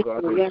pray, thank oh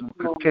God, you. that you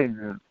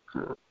continue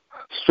to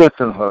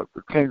strengthen her,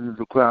 continue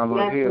to crown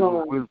her head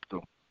with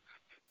wisdom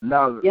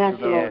knowledge Yes,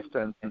 and Lord.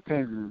 understanding.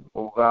 Continue,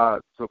 oh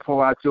God, to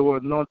pour out your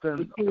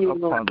anointing Continue,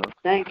 upon Lord. us.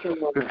 Thank you,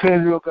 Lord.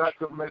 Continue, oh God,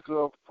 to make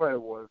us pray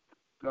with.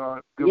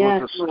 God, give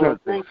Yes, us the Lord.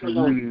 strength Thank that you, we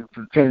Lord. need.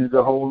 Continue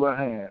to hold our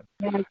hand.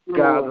 Yes,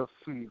 Guide Lord. us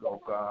feet,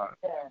 oh God.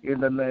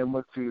 In the name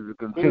of Jesus. In the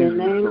Continue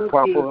name to of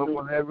prop Jesus. her up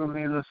on every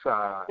leaning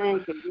side.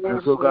 Thank you. And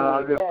Yes, so, God, I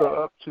Lord. lift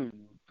her up to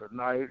you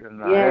tonight.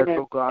 And I Yes. ask,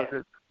 oh God,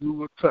 that you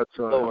will touch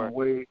her in a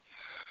way,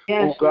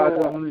 Yes, oh God, Lord.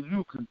 that only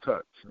you can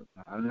touch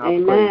her. And I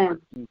Amen. pray that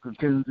you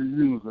continue to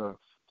use her.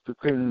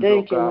 Continue,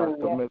 Thank oh you, God, Lord.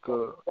 to make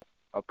her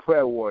a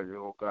prayer warrior,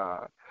 oh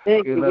God.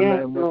 Thank In you. the Yes,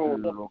 name Lord.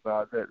 of Jesus, oh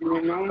God, that In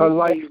the name her of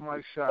light Jesus.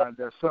 might shine,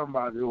 that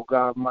somebody, oh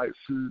God, might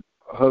see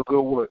her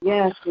good work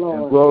Yes, and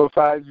Lord.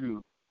 glorify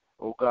you,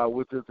 oh God,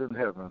 which is in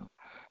heaven.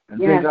 And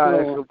Yes, then God, I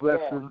ask Lord. your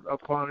blessing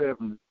upon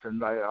heaven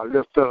tonight. I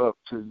lift her up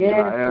to you.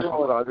 Yes, I ask, oh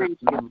Lord. God, that Thank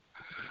you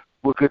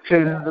will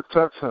continue to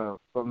touch her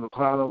from the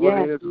crown of her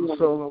Yes, head to the Lord.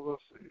 sole of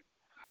her feet.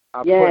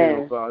 I Yes. pray,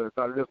 oh God, as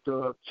I lift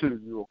her up to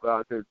you, oh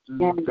God, that you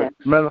Yes. that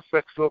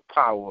manifest your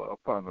power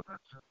upon her.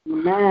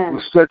 Amen.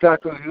 Will stretch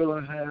out your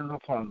healing hand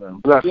upon her.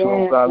 And bless her, oh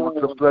Yes, God, with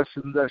the Lord.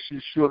 blessing that she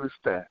surely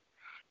stands.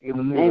 In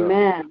the need of,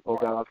 Amen. oh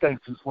God, I thank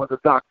you for the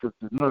doctors,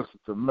 the nurses,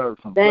 the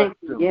medicine. Thank Bless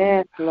you. them.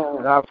 Yes, And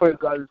Lord. I pray,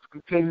 God, that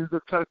you continue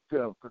to touch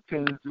them,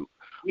 continue to,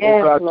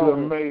 Yes, oh God, to Lord.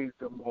 amaze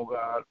them, oh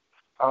God.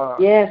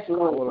 Yes,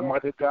 What a Lord.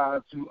 mighty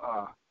God you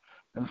are.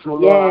 And so,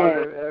 Lord,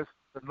 Yes. I ask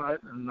tonight,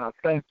 and I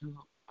thank you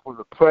for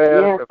the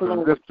prayers Yes, that have been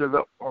Lord. lifted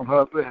up on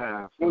her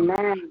behalf.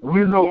 Amen.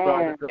 We know,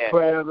 God, Yes. that the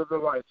prayers of the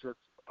righteous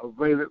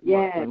avail it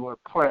Yes. much, and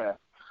with prayer,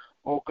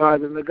 oh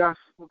God, in the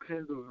gospel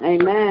kingdom,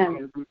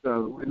 Amen.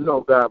 we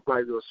know, God,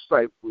 by your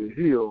stripe we're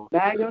healed.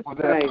 By your For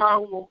that stripes.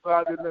 power, oh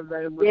God, in the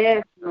name of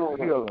Yes, Jesus, Lord.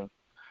 healing.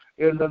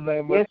 In the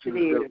name Yes, of it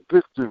Jesus, is.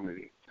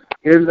 victory.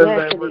 In the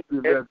Yes, name it of is.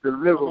 Jesus, In the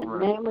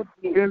deliverance. name of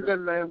In Jesus. the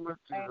name of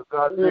Jesus,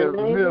 God, In the there's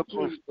name of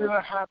miracles Jesus.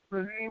 still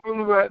happening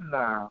even right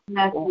now.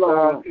 Yes, Oh Lord.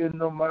 God, in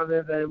the mighty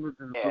name of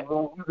Jesus. Yes.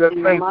 Lord, we just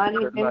In the thank mighty you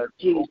name tonight, of oh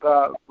Jesus.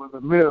 God, for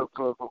the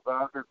miracles, oh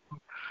God, that you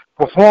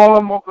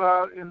perform, oh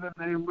God, in the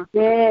name of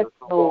Yes, Jesus.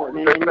 Oh Lord. God, we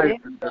In just the thank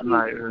name you of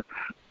tonight. Jesus.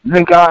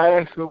 Then God,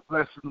 I ask your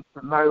blessings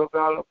tonight, oh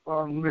God,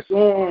 upon Miss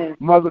Yes.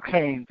 Mother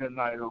Kane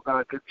tonight, oh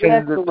God.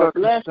 Continue Yes, to Lord. touch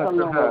and Bless her,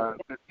 strengthen her.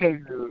 Lord.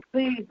 Continue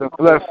Please, to Lord.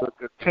 bless her.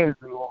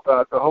 Continue, oh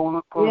God, to hold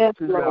her close Yes,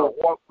 to you, Lord.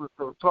 walk with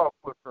her, talk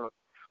with her.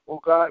 Oh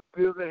God,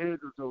 build the hedges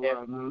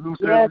around her, loose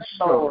Yes, every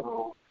Lord.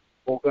 struggle.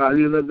 Oh God,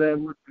 in the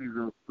name of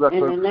Jesus, bless In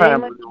her the name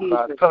family, of oh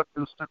God, Jesus. touch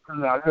and strengthen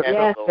her. Lift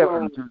Yes, up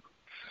heaven Lord. to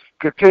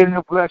continue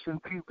to bless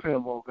and keep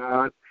him, oh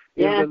God.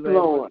 In Yes, the name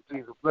Lord. of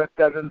Jesus, bless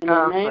that In the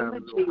entire name family,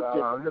 of oh God.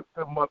 Jesus. I lift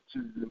them up to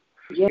you.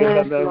 Yes, In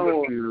the name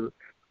Lord. of Jesus.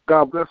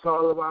 God bless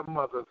all of our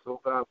mothers, oh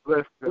God.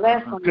 Bless them.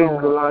 Bless them, Continue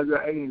to Lord. allow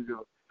your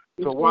angels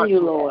to watch Continue,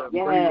 over Lord.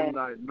 them day Yes.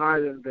 and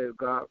night and day,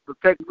 God.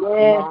 Protect us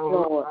from Yes, all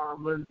Lord.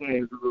 harm and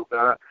danger, oh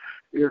God.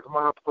 Is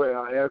my prayer.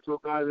 I ask, oh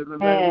God, in the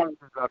name of Yes.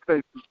 Jesus. I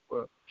thank you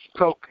for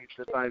Toki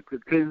tonight.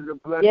 Continue to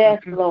bless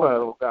Yes, and keep Lord. her,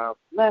 oh God.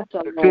 Bless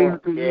her, Continue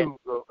Lord. to Yes. use,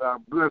 oh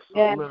God. Bless her,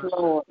 Yes, minister,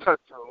 Lord. touch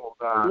her, oh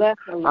God. Bless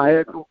her, I Lord.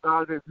 ask, oh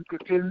God, that you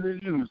continue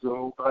to use her,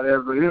 oh God,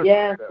 as a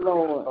Yes, instrument.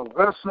 Lord. A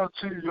vessel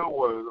to your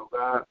word, oh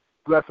God.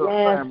 Bless her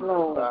Yes, family, oh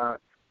Lord. God.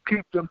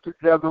 Keep them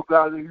together, oh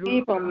God, in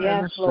Keep unity them. and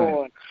Yes, in strength.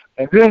 Lord.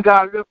 And then,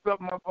 God, lift up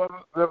my brother,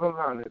 Reverend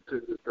Lonnie, to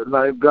you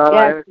tonight. God,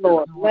 I Yes, ask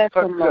Lord. that you will Bless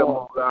touch him, him, Lord.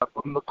 oh God,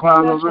 from the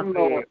crown Bless of his him,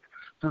 head Lord.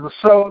 to the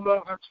soul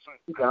of his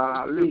feet, God.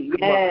 I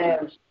lift him up to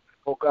Yes. you,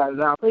 oh God.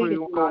 And I pray, Please,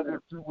 oh God, Lord. that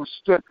you will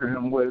strengthen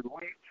him where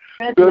we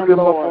Strengthen build him, him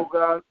up, oh Lord.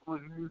 God,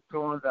 when he's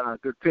torn down.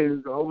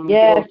 Continue to hold him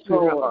Yes, close to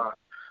your Lord. heart.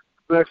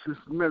 Bless his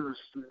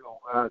ministry, oh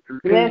God.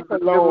 Bless Continue the to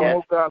give him, Lord.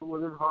 oh God,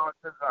 with his heart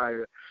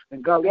desire.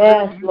 And God,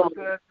 Yes, whatever you Lord.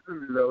 said to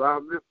me, Lord, I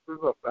lift him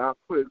up. I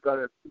pray, God,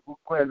 that you will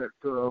grant it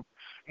to him.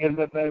 In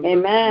the name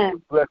Amen. of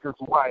Jesus, bless his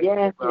wife,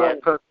 Yes, oh God.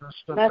 Lord. Touch and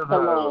strengthen Bless the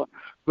her. Lord.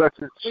 Bless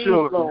his Please,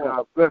 children, Lord.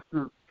 God. Bless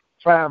his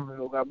family,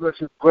 oh God. Bless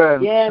his Yes,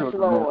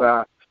 grandchildren, oh Lord.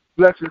 God.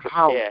 Bless his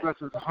house. Yes. Bless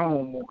his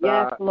home, oh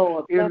Yes, God.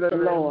 Lord. In Bless the the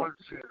name Lord. of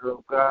Jesus,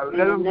 oh God. In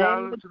Let the him name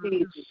down of into the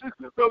Jesus.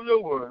 secrets of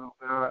your word, oh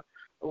God.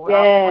 Oh,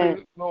 I Yes.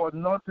 pray, Lord,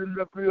 nothing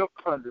to be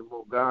upon him,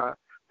 oh God.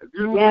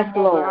 Use Yes, him,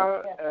 oh Lord.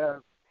 God,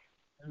 as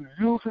you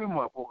use him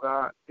up, oh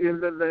God, in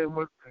the name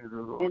of Jesus,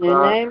 oh In the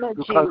God. name of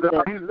Because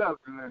Jesus. he loves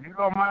you and he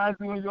don't mind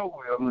doing your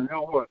will and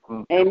your work.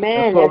 And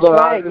Amen. so, That's Lord,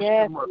 I right. lift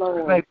Yes, him up.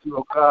 Lord. Thank you,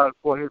 oh God,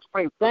 for his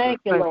faithfulness. Thank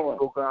you, Thank Lord.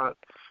 you, oh God,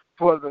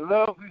 for the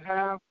love we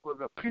have for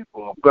the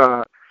people of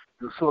God.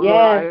 And so,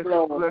 Lord, I Yes, ask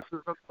your Lord.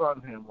 blessings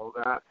upon him, oh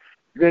God.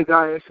 Then,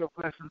 God, I ask your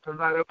blessing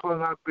tonight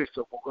upon our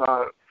bishop, oh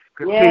God.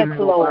 Yes,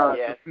 Continue, oh Lord. God,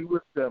 Yes. to be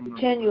with them.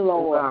 Continue, Oh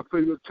Lord. God, for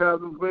your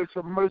traveling grace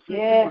and mercy to be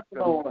Yes, with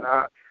them, oh Lord.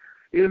 God.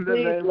 In the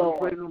Please, name Lord. of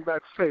bring them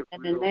back safely,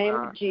 In the oh name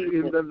God. of Jesus.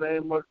 In the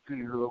name of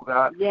Jesus, oh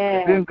God.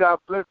 Yes. And then God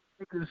bless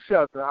you and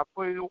shelter. I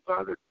pray, oh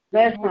God, that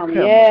Bless you with him.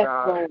 him, Yes, oh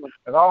God. Lord.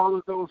 And all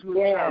of those who are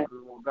Yes.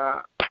 traveling, oh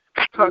God.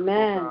 Touch,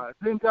 Amen. oh God.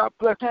 Then God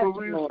bless Touch,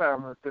 Marie's Lord.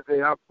 family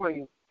today. I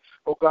pray,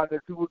 oh God,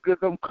 that you will give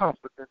them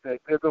comfort today,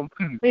 give them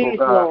peace, oh Please,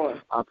 God.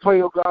 Lord. I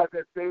pray, oh God,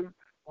 that they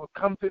will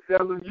come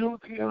together in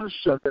unity and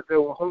strength, that they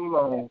will hold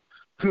on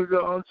to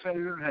your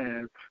unchanging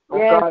hand. Oh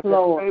Yes, God,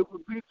 Lord. that they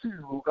would be to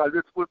you. Oh God,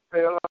 this would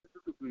they allow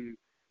you to be.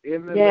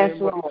 In the Yes,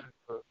 name Lord. of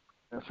Jesus.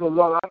 And so,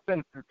 Lord, I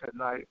thank you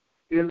tonight.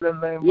 In the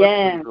name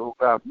Yes. of Jesus, oh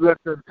God. Bless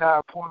the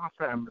entire Porter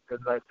family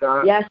tonight,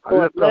 God. Yes, I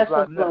Lord. lift Bless up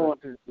our us, Lord.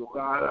 narrative, oh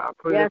God. I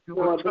pray Yes, that you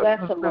Lord. would Bless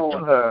touch her, and Lord.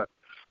 strengthen her.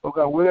 Oh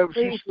God, wherever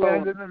Please, she's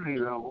Lord. standing in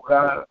need of, oh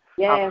God. I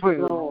Yes, pray,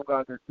 oh Lord.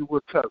 God, that you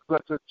would touch.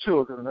 Bless her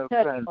children, her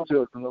Touch,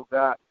 grandchildren, oh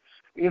God.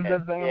 In the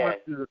name Yes.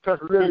 of Jesus,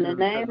 touch In Lillian the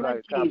name of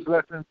tonight. God Jesus.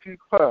 bless and keep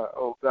her,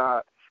 oh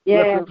God.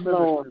 Yes, Bless her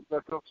Lord. ministry,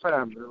 bless her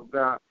family, oh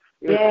God.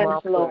 It's Yes, my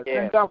Lord.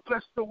 prayer. And God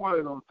bless the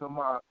word on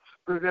tomorrow.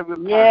 Bless every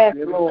Yes,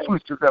 pastor, every Lord.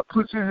 preacher that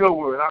preaches your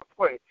word. I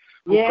pray.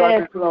 Oh God,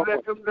 Yes, that you Lord.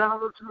 let them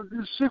down into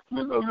the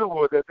shipment of your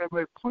word, that they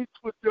may preach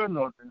with your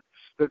anointing,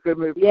 that they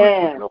may preach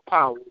Yes. with your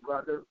power, oh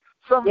God. That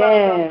somebody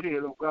Yes. out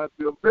here, oh God,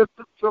 be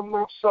lifted, some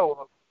more soul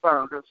are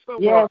found, that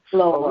someone Yes, will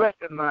Lord.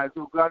 recognize,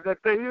 oh God, that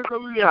there is a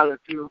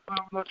reality of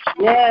the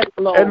Yes,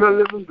 and the Lord.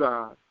 living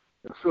God.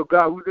 And so,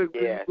 God, we just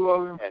give you Yes.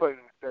 glory and praise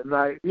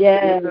tonight.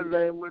 Yes. In the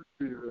name of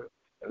Jesus.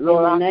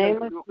 Lord, In I the name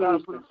thank of you, oh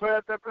God, for the Jesus.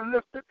 prayers that have been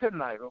lifted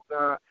tonight, oh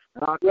God.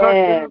 And I touch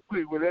Yes. and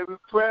agree with every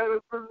prayer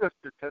that's been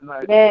lifted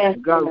tonight. Yes,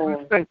 And God, Lord.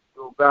 we thank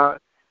you, oh God,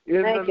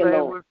 in Thank the you, name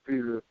Lord. of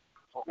Jesus.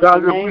 Oh In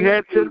God, the if name we of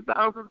had Jesus.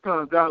 10,000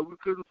 tongues, God, we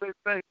couldn't say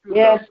thank you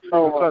Yes, enough.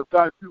 Lord. Because,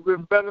 God, you've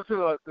been better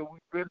to us than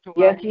we've been to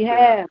Yes, you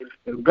ourselves. have.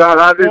 And God,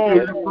 I just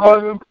Yes. give you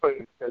glory and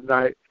praise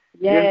tonight.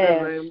 In the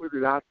Yes. name of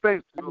Jesus, I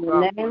thank you, In oh the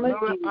God, for name of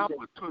another Jesus.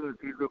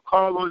 opportunity to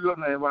call on your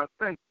name. I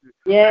thank you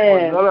for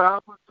Yes. another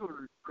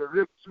opportunity to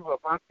lift you up.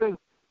 I thank you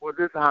for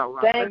this hour.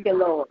 I Thank you,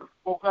 Lord.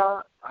 oh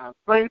God. I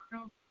thank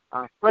you.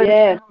 I thank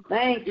Yes. you.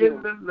 Thank In you.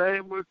 the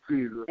name of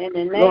Jesus. In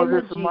the Lord, name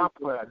this of is my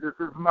Jesus. prayer.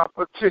 This is my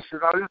petition.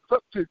 I lift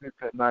up to you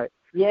tonight.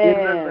 In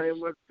the Yes.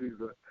 name of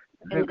Jesus.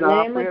 In And the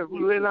God, I name pray of as we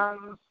lay Jesus. down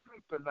and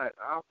sleep tonight,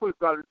 I pray,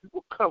 God, that you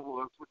will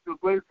cover us with your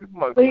grace and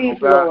mercy, Please, oh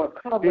God. Lord.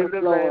 Cover In us,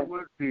 the Lord. name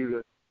of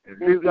Jesus. And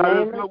In this, the God,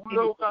 name if your of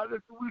will, Jesus. God,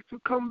 that we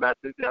should come back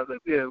together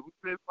again.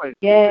 We say thank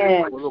you.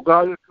 Yes. Well,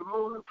 God, if the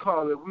Lord is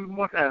calling, we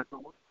must answer.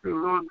 The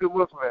Lord give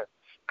us rest.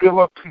 Give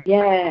us peace.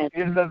 Yes.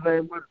 In the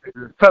name of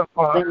Jesus. Touch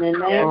In the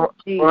name of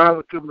Jesus.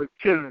 Veronica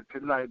McKinnon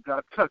tonight,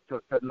 God. Touch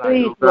us tonight,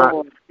 Please, oh God.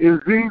 Lord.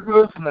 In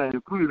Jesus'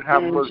 name, please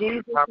have In mercy.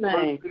 Jesus' Have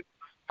name. mercy.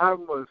 Have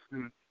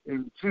mercy.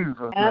 In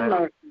Jesus' Have name.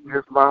 mercy.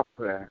 It's my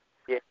prayer.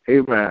 Yeah.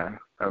 Amen.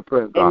 I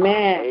pray God.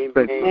 Amen.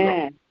 Thank you,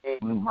 Amen.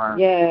 Amen.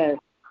 Yes.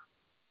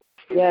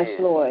 Yes, Amen.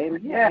 Lord.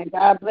 Amen.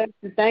 God bless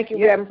you. Thank you,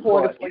 Yes, Reverend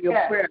Porter, Lord. for your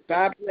Yes. prayer.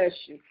 God bless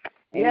you.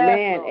 Yes,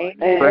 Amen. Lord.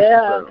 Amen. Thank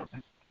you, brother.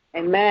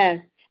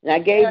 Amen. And I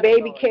gave Yes,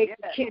 baby Lord. Cake Yes.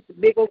 a kiss, a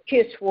big old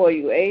kiss for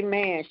you.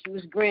 Amen. She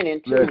was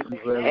grinning too. Bless you,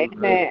 brother.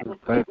 Amen. Bless you.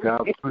 Thank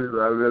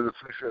you. I really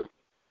appreciate it.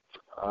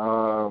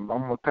 I'm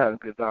gonna try to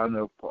get down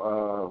there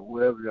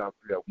wherever y'all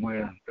be at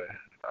Wednesday.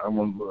 I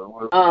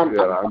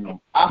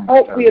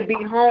hope we'll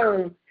be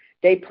home.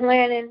 They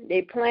planning,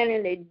 they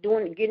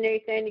doing, getting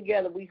everything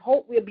together. We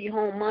hope we'll be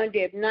home Monday,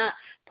 if not,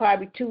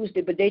 probably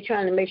Tuesday, but they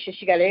trying to make sure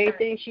she got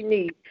everything she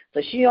needs.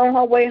 So she on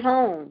her way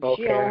home.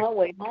 Okay. She on her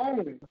way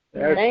home.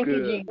 That's Thank good.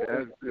 you, Jesus.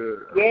 That's good.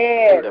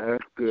 Yeah.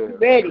 That's good.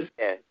 Ready.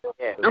 Yes.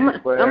 Yes. I'm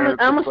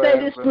gonna say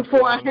this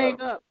before I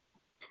hang up.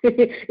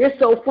 It's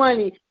so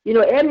funny. You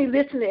know, Ebony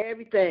listened to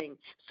everything.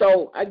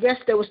 So I guess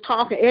they was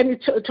talking. Ebony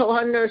told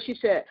her nurse, she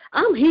said,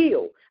 I'm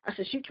healed. I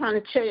said, she trying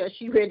to tell you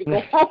she ready to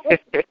go home.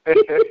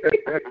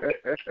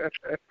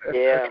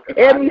 Yeah.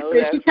 Ebony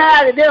said she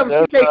tired of them.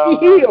 She said she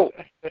healed.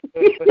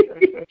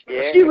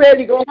 Yeah. She ready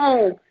to go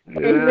home.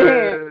 Yeah.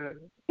 Amen.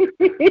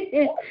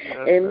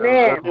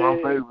 Amen. That's my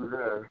favorite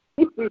there.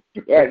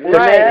 That's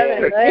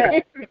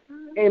right.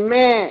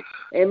 Amen.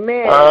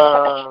 Amen.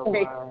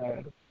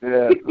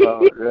 Yes,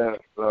 Lord. Yes,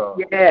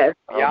 Lord. Yes.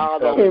 Y'all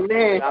don't.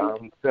 Amen.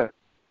 I'm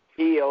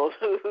healed.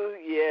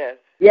 Yes.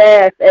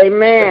 Yes,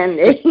 amen.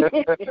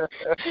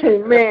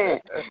 Amen.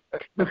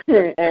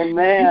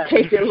 Amen.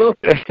 Take your Lord.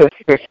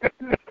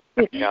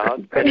 Y'all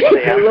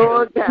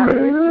Lord God.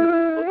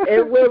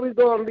 And where we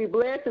going to be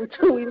blessed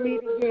until we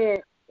meet again.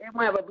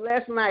 Everyone have a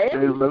blessed night.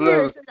 I'm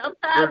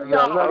tired of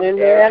y'all.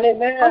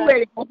 Amen. I'm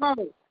ready to go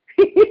home.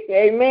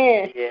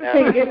 Amen.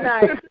 Yeah. Good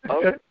night.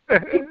 Okay.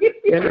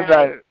 Good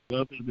night.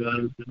 Love you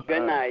guys.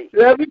 Good night.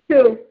 Love you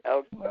too.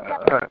 Okay.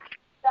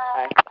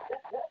 Bye.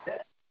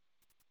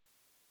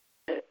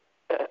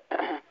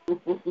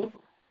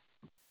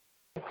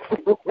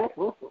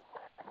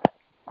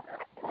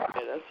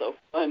 Yeah, that's so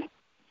funny.